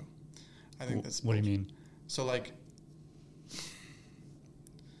that's true. I think that's what do you mean? So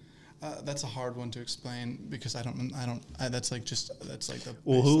that's a hard one to explain because that's like the.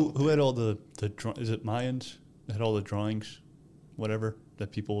 Well, who had all the is it Mayans that had all the drawings, whatever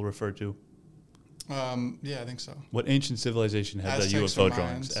that people refer to? Yeah, I think so. What ancient civilization had Aztecs the UFO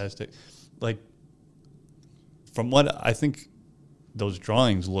drawings? Aztec, from what I think, those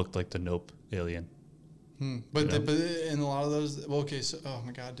drawings looked like the Nope alien. But in a lot of those, oh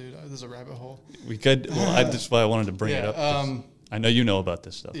my God, dude, there's a rabbit hole. We could. Well, that's why I wanted to bring it up. I know you know about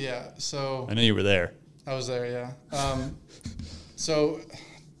this stuff. Yeah, so I know you were there. I was there, yeah. So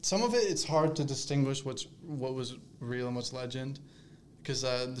some of it's hard to distinguish what was real and what's legend, because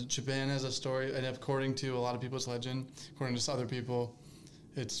Japan has a story, and according to a lot of people, it's legend. According to other people,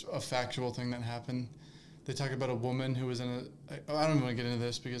 it's a factual thing that happened. They talk about a woman who was in a. I don't even want to get into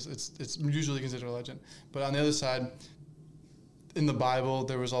this because it's usually considered a legend. But on the other side, in the Bible,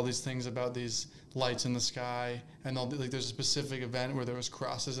 there was all these things about these lights in the sky, and there's a specific event where there was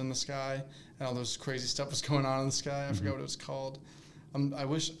crosses in the sky, and all this crazy stuff was going on in the sky. I forgot what it was called. I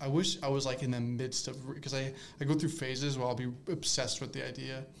wish I was like in the midst of, because I go through phases where I'll be obsessed with the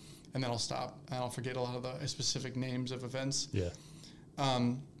idea, and then I'll stop and I'll forget a lot of the specific names of events. Yeah.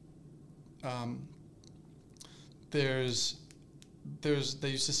 They used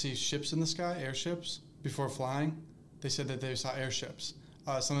to see ships in the sky, airships, before flying. They said that they saw airships.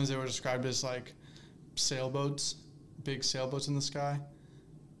 Sometimes they were described as like sailboats, big sailboats in the sky,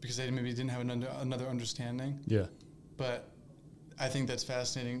 because they maybe didn't have another understanding. Yeah. But I think that's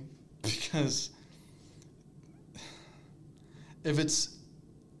fascinating because if it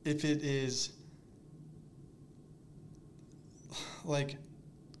is like,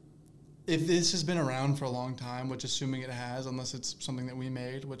 if this has been around for a long time, which assuming it has, unless it's something that we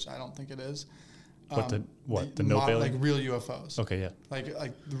made, which I don't think it is. The no alien? Like real UFOs. Okay, yeah. Like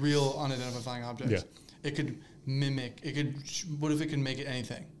real unidentifying objects. Yeah. It could mimic. What if it can make it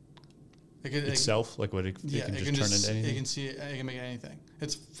anything? It could, itself, like what it can just turn into anything. It can see it. It can make it anything.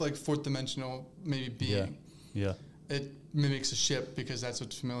 It's like fourth dimensional, maybe being. Yeah. It mimics a ship because that's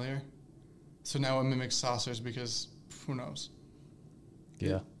what's familiar. So now it mimics saucers because who knows?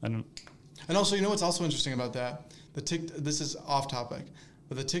 Yeah, I don't. And also, you know what's also interesting about that? This is off topic,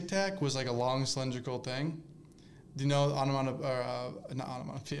 but the Tic Tac was like a long cylindrical thing. Do you know not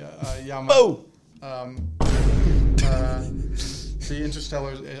onomatopoeia? Oh. The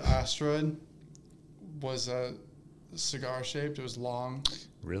interstellar asteroid was cigar shaped. It was long.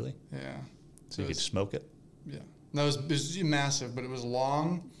 Really? Yeah. So you could smoke it? Yeah. No, it was massive, but it was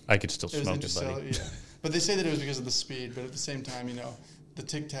long. I could still smoke it, buddy. Yeah. But they say that it was because of the speed. But at the same time, the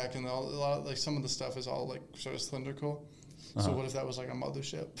Tic Tac and a lot of, like, some of the stuff is all like sort of cylindrical. So what if that was like a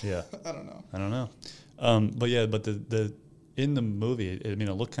mothership? Yeah. I don't know. But the in the movie, it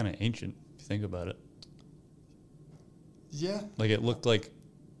looked kind of ancient if you think about it. Yeah. Like it looked like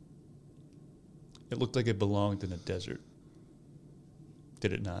it belonged in a desert.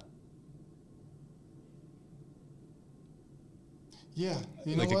 Did it not? Yeah.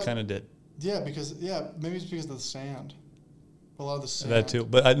 You know what? It kind of did. Yeah, maybe it's because of the sand. A lot of the sand. That too.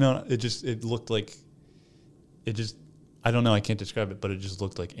 But it looked like I don't know, I can't describe it, but it just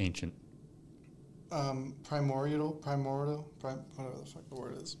looked like ancient. Primordial, whatever the fuck the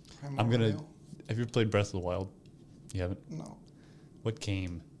word is. Primordial. Have you ever played Breath of the Wild? You haven't? No. What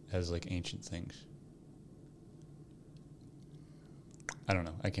game has like ancient things? I don't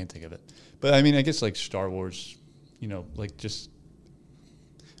know. I can't think of it. But I guess like Star Wars, like just...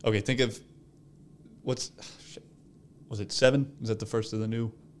 Okay, think of... Was it 7? Was that the first of the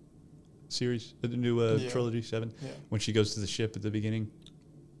new series? The new trilogy, 7? Yeah. When she goes to the ship at the beginning?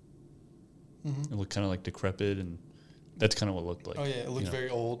 Mm-hmm. It looked kind of like decrepit, and that's kind of what it looked like. Oh, yeah. It looked very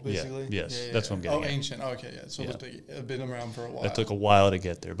old, basically. Yeah, yes. Yeah, that's what I'm getting at. Ancient. Okay, yeah. So it looked like it had been around for a while. That took a while to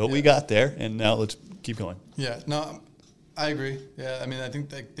get there. But we got there, and now let's keep going. Yeah. No, I agree. Yeah, I think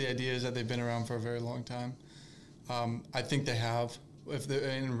that the idea is that they've been around for a very long time. I think they have, if they're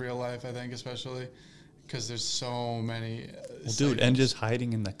in real life, I think especially, because there's so many. Well, dude, and just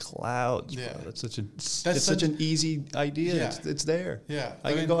hiding in the clouds. Yeah, bro. That's such an easy idea. Yeah. It's there. Yeah,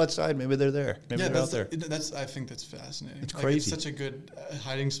 I can go outside. Maybe they're there. Maybe they're out there. I think that's fascinating. It's crazy. It's such a good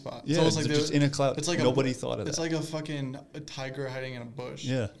hiding spot. Yeah, it's just in a cloud. It's like nobody thought of that. It's like a fucking tiger hiding in a bush.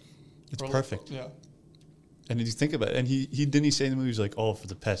 Yeah, it's perfect. Yeah. And you think about it, and he didn't he say in the movie, he's like, oh, for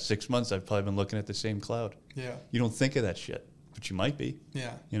the past 6 months, I've probably been looking at the same cloud. Yeah. You don't think of that shit, but you might be.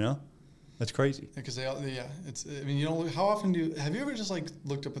 Yeah. That's crazy. Because it's. How often have you ever just like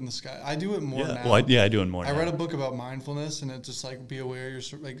looked up in the sky? I do it more now. Well, I do it more now. I read a book about mindfulness, and it's just like be aware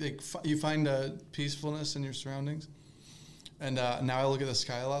you find peacefulness in your surroundings. And now I look at the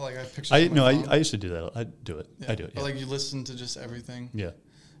sky a lot. Like I picture. I used to do that. I do it. Yeah. I do it. Yeah. But like you listen to just everything. Yeah.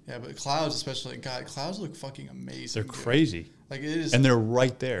 Yeah, but clouds especially. God, clouds look fucking amazing. They're crazy. Like it is. And they're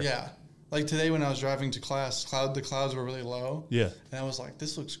right there. Yeah. Like today when I was driving to class, the clouds were really low. Yeah. And I was like,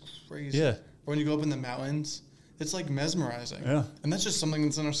 this looks crazy. Yeah. Or when you go up in the mountains, it's like mesmerizing. Yeah. And that's just something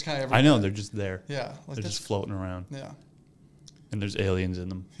that's in our sky every day. I know, they're just there. Yeah. Like they're just floating around. Yeah. And there's aliens in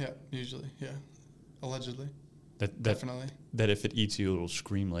them. Yeah, usually. Yeah. Allegedly. Definitely. That if it eats you, it'll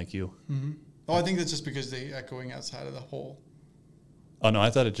scream like you. Mm-hmm. Oh, I think that's just because they're echoing outside of the hole. Oh, no,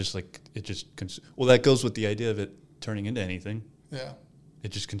 I thought well, that goes with the idea of it turning into anything. Yeah.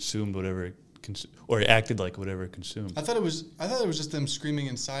 It just consumed whatever it or it acted like whatever it consumed. I thought it was just them screaming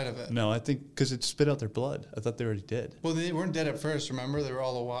inside of it. No, I think because it spit out their blood. I thought they were already dead. Well, they weren't dead at first. Remember, they were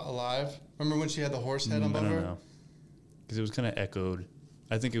all alive. Remember when she had the horse head on her? I don't know. Because it was kind of echoed.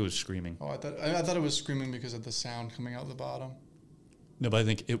 I think it was screaming. Oh, I thought it was screaming because of the sound coming out the bottom. No, but I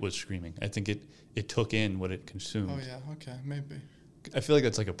think it was screaming. I think it took in what it consumed. Oh yeah, okay, maybe. I feel like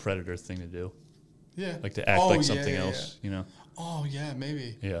that's like a predator thing to do. Yeah. Like to act like something else, you know? Oh yeah,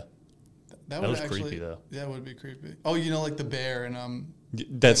 maybe. Yeah. That was actually, creepy though. Yeah, it would be creepy. Oh, like the bear and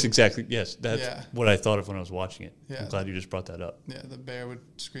That's exactly that's yeah. what I thought of when I was watching it. Yeah. I'm glad you just brought that up. Yeah, the bear would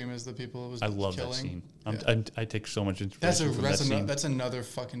scream as the people it was I love killing. that scene. Yeah. I take so much inspiration from that scene. That's another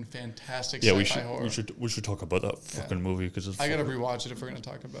fucking fantastic Yeah, sci-fi horror. we should talk about that fucking movie because I gotta rewatch it if we're gonna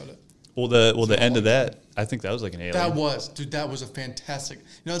talk about it. Well, the end of that, I think that was like an alien. That was a fantastic.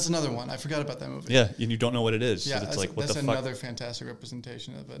 That's another one. I forgot about that movie. Yeah, and you don't know what it is. Yeah, so it's like, what the fuck? That's another fantastic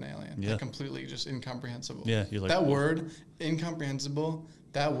representation of an alien. Yeah. Like completely just incomprehensible. Yeah, you're like that word, incomprehensible.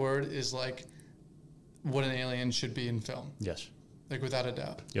 That word is like what an alien should be in film. Yes. Like without a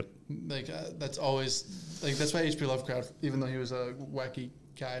doubt. Yep. Like that's always like that's why H.P. Lovecraft, even though he was a wacky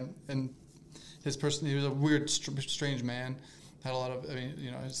guy and he was a weird, strange man. Had a lot of,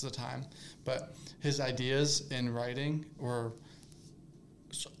 it's the time, but his ideas in writing were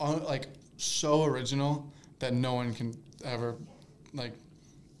so original that no one can ever a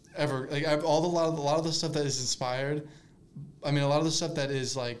lot of the stuff that is inspired. I mean, a lot of the stuff that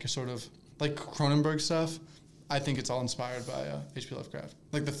is like sort of like Cronenberg stuff. I think it's all inspired by H.P. Lovecraft.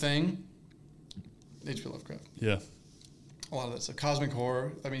 Like The Thing, H.P. Lovecraft. Yeah. A lot of that stuff. Cosmic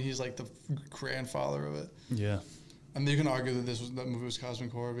horror. I mean, he's like the grandfather of it. Yeah. And you can argue that that movie was cosmic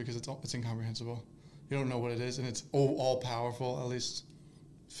horror because it's incomprehensible. You don't know what it is, and it's all powerful. At least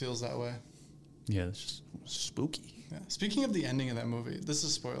feels that way. Yeah, it's just spooky. Yeah. Speaking of the ending of that movie, this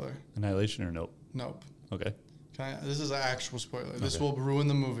is a spoiler. Annihilation or Nope? Nope. Okay. This is an actual spoiler. Okay. This will ruin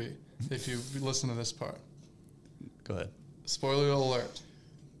the movie if you listen to this part. Go ahead. Spoiler alert.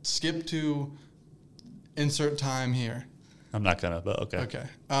 Skip to insert time here. I'm not gonna, but okay. Okay.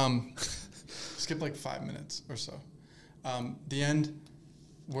 Skip like 5 minutes or so. The end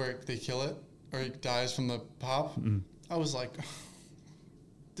where they kill it or he dies from the pop. Mm. I was like,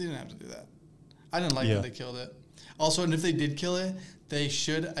 they didn't have to do that. I didn't like that they killed it. Also, and if they did kill it, they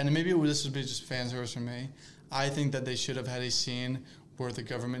should, and maybe this would be just fan service for me. I think that they should have had a scene where the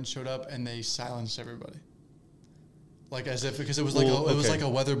government showed up and they silenced everybody. Like as if, because it was like a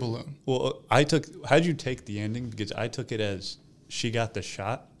weather balloon. Well, how'd you take the ending? Because I took it as she got the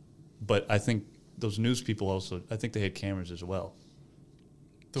shot, but I think those news people also, I think they had cameras as well.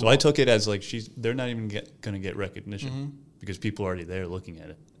 So I took it as like they're not even going to get recognition because people are already there looking at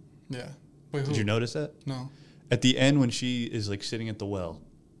it. Yeah. Wait, Did you notice that? No. At the end when she is like sitting at the well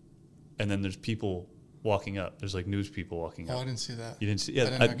and then there's people walking up. There's like news people walking up. Oh, I didn't see that. You didn't see?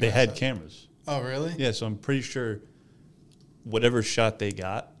 Yeah, they had cameras. Oh, really? Yeah, so I'm pretty sure whatever shot they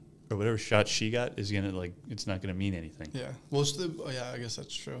got or whatever shot she got is going to it's not going to mean anything. Yeah. Well, I guess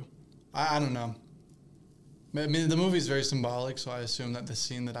that's true. I don't know. I mean, the movie's very symbolic, so I assume that the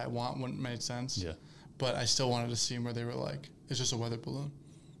scene that I want wouldn't make sense. Yeah. But I still wanted a scene where they were like, it's just a weather balloon.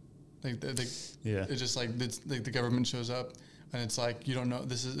 Yeah. It's just like the government shows up, and it's like you don't know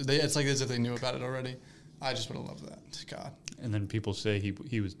it's like as if they knew about it already. I just would have loved that. God. And then people say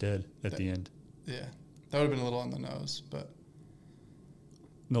he was dead at the end. Yeah, that would have been a little on the nose, but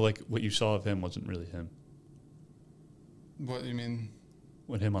no, like what you saw of him wasn't really him. What you mean?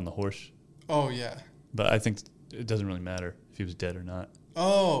 With him on the horse. Oh yeah. But I think it doesn't really matter if he was dead or not.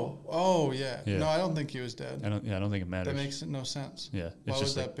 Oh yeah. No, I don't think he was dead. I don't think it matters. That makes no sense. Yeah. Why would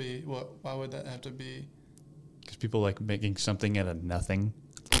that be? Why would that have to be? Because people like making something out of nothing.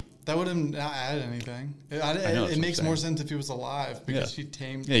 That would have not added anything. It makes more sense if he was alive because he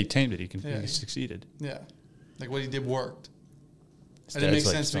tamed. Yeah, he tamed it. He succeeded. Yeah, like what he did worked. And it makes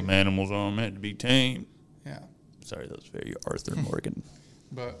sense. Some animals aren't meant to be tamed. Yeah. Sorry, that was very Arthur Morgan.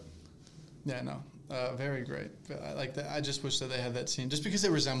 But yeah, no. Very great. I just wish that they had that scene, just because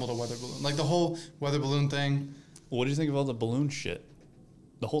it resembled a weather balloon. Like the whole weather balloon thing. Well, what do you think of all the balloon shit?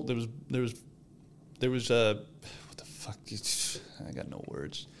 The whole there was what the fuck? I got no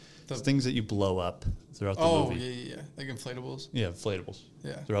words. The things that you blow up throughout the movie. Oh yeah, like inflatables. Yeah, inflatables.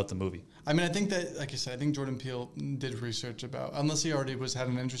 Yeah, throughout the movie. I mean, I think that, like I said, I think Jordan Peele did research about, unless he already had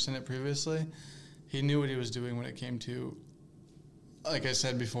an interest in it previously, he knew what he was doing when it came to, like I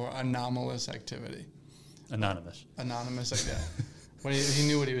said before, anomalous activity. Anonymous, like that. When he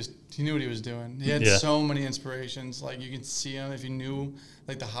knew what he was doing. He had so many inspirations. Like you can see him if you knew,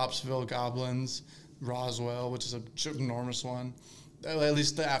 like the Hopsville goblins, Roswell, which is a enormous one, at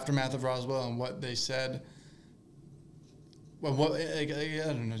least the aftermath of Roswell and what they said. Well, what I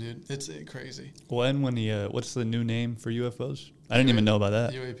don't know, dude. It's crazy. When the what's the new name for UFOs? I didn't even know about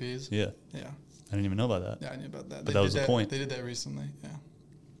that. UAPs. Yeah. Yeah. I didn't even know about that. Yeah, I knew about that. But that was the point. They did that recently. Yeah.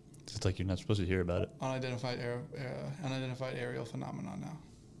 It's like you're not supposed to hear about it. Unidentified aerial phenomenon now.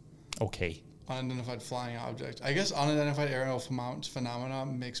 Okay. Unidentified flying object. I guess unidentified aerial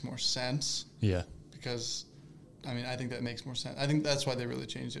phenomenon makes more sense. Yeah. Because, I mean, I think that makes more sense. I think that's why they really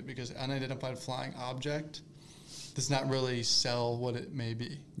changed it, because unidentified flying object does not really sell what it may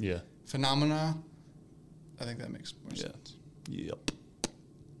be. Yeah. Phenomena, I think that makes more sense. Yep.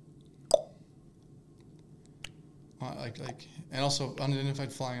 And also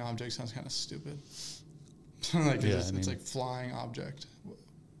unidentified flying object sounds kind of stupid. It's like flying object.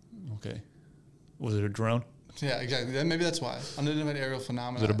 Okay. Was it a drone? Yeah, exactly. Maybe that's why. Unidentified aerial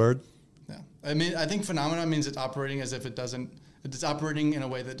phenomena. Was it a bird? Yeah. I mean, I think phenomena means it's operating as if it doesn't. It's operating in a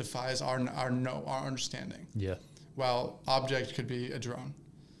way that defies our understanding. Yeah. While object could be a drone.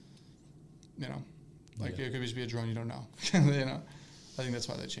 You know, it could just be a drone you don't know. You know, I think that's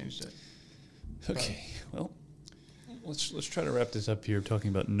why they changed it. Okay. Well, let's try to wrap this up here. Talking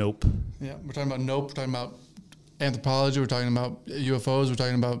about Nope. Yeah, we're talking about Nope. We're talking about anthropology. We're talking about UFOs. We're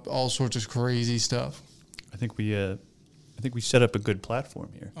talking about all sorts of crazy stuff. I think we set up a good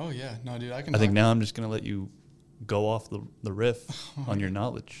platform here. Oh yeah, no, dude, I think now I'm just gonna let you go off the riff on your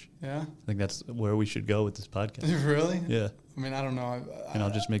knowledge. Yeah, I think that's where we should go with this podcast. Really? Yeah. I mean, I don't know. And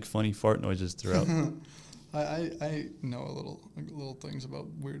I'll just make funny fart noises throughout. I know a little things about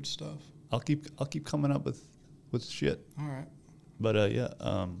weird stuff. I'll keep coming up with shit. All right. But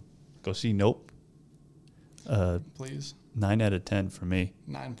go see Nope. Please. 9 out of 10 for me.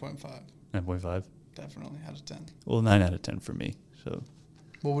 9.5. 9.5. Definitely out of 10. Well, 9 out of 10 for me. So.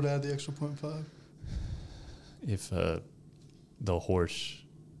 What would add the extra 0.5? If the horse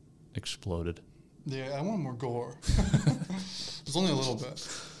exploded. Yeah, I want more gore. It's only a little bit.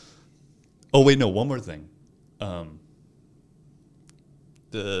 Oh wait, no. One more thing. I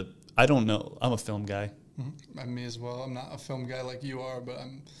don't know. I'm a film guy. Mm-hmm. Me as well. I'm not a film guy like you are, but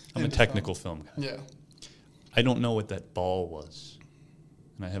I'm a technical film guy. Yeah. I don't know what that ball was,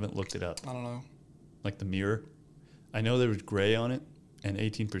 and I haven't looked it up. I don't know. Like the mirror. I know there was gray on it, and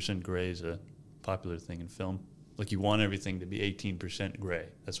 18% gray is a popular thing in film. Like you want everything to be 18% gray.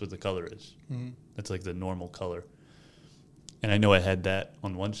 That's what the color is. Mm-hmm. That's like the normal color. And I know I had that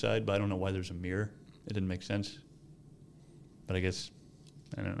on one side, but I don't know why there's a mirror. It didn't make sense. But I guess,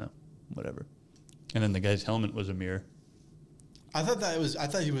 I don't know, whatever. And then the guy's helmet was a mirror. I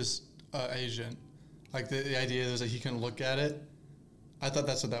thought he was Asian. Like the idea was that he couldn't look at it. I thought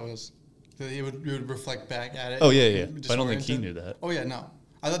that's what that was. That it would reflect back at it. Oh yeah. But I don't think he knew that. Oh yeah, no.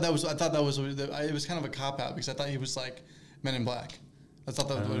 I thought that was. It was kind of a cop out because I thought he was like Men in Black. I thought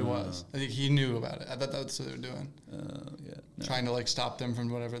that was what it was. I think he knew about it. I thought that's what they were doing. Yeah. No. Trying to like stop them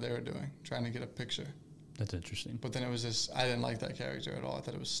from whatever they were doing. Trying to get a picture. That's interesting. But then it was just, I didn't like that character at all. I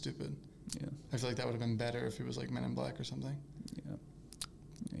thought it was stupid. Yeah. I feel like that would have been better if he was like Men in Black or something. Yeah.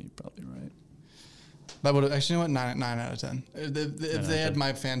 Yeah, you're probably right. That would have, actually, you know what? 9 out of 10. If they had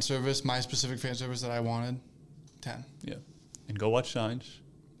my fan service, my specific fan service that I wanted, 10. Yeah. And go watch Signs.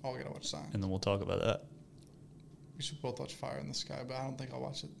 Oh, I gotta watch Signs. And then we'll talk about that. We should both watch Fire in the Sky, but I don't think I'll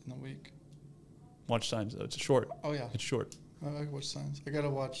watch it in a week. Watch Signs, though. It's short. Oh, yeah. It's short. I can watch Signs. I gotta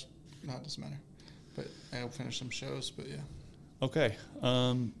watch, no, it doesn't matter. But I'll finish some shows, but yeah. Okay.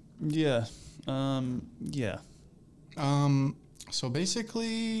 Yeah. So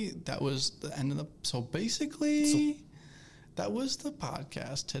basically, that was the end of the... So basically, that was the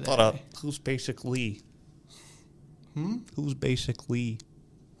podcast today. But, who's basically... Who's basically...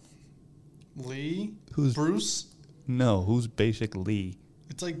 Lee? Who's Bruce? No, who's basically...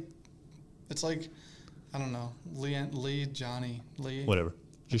 It's like, I don't know. Lee, Johnny, Lee. Whatever.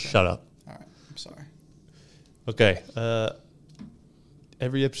 Just shut up. All right. I'm sorry. Okay.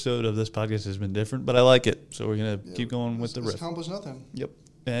 Every episode of this podcast has been different, but I like it. So we're going to keep going with the riff. Accomplish nothing. Yep.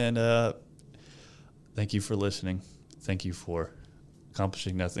 And thank you for listening. Thank you for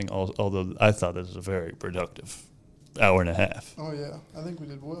accomplishing nothing, although I thought this was a very productive hour and a half. Oh, yeah. I think we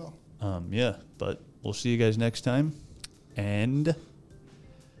did well. Yeah, but we'll see you guys next time. And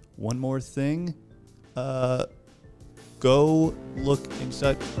one more thing. Go look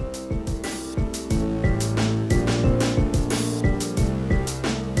inside...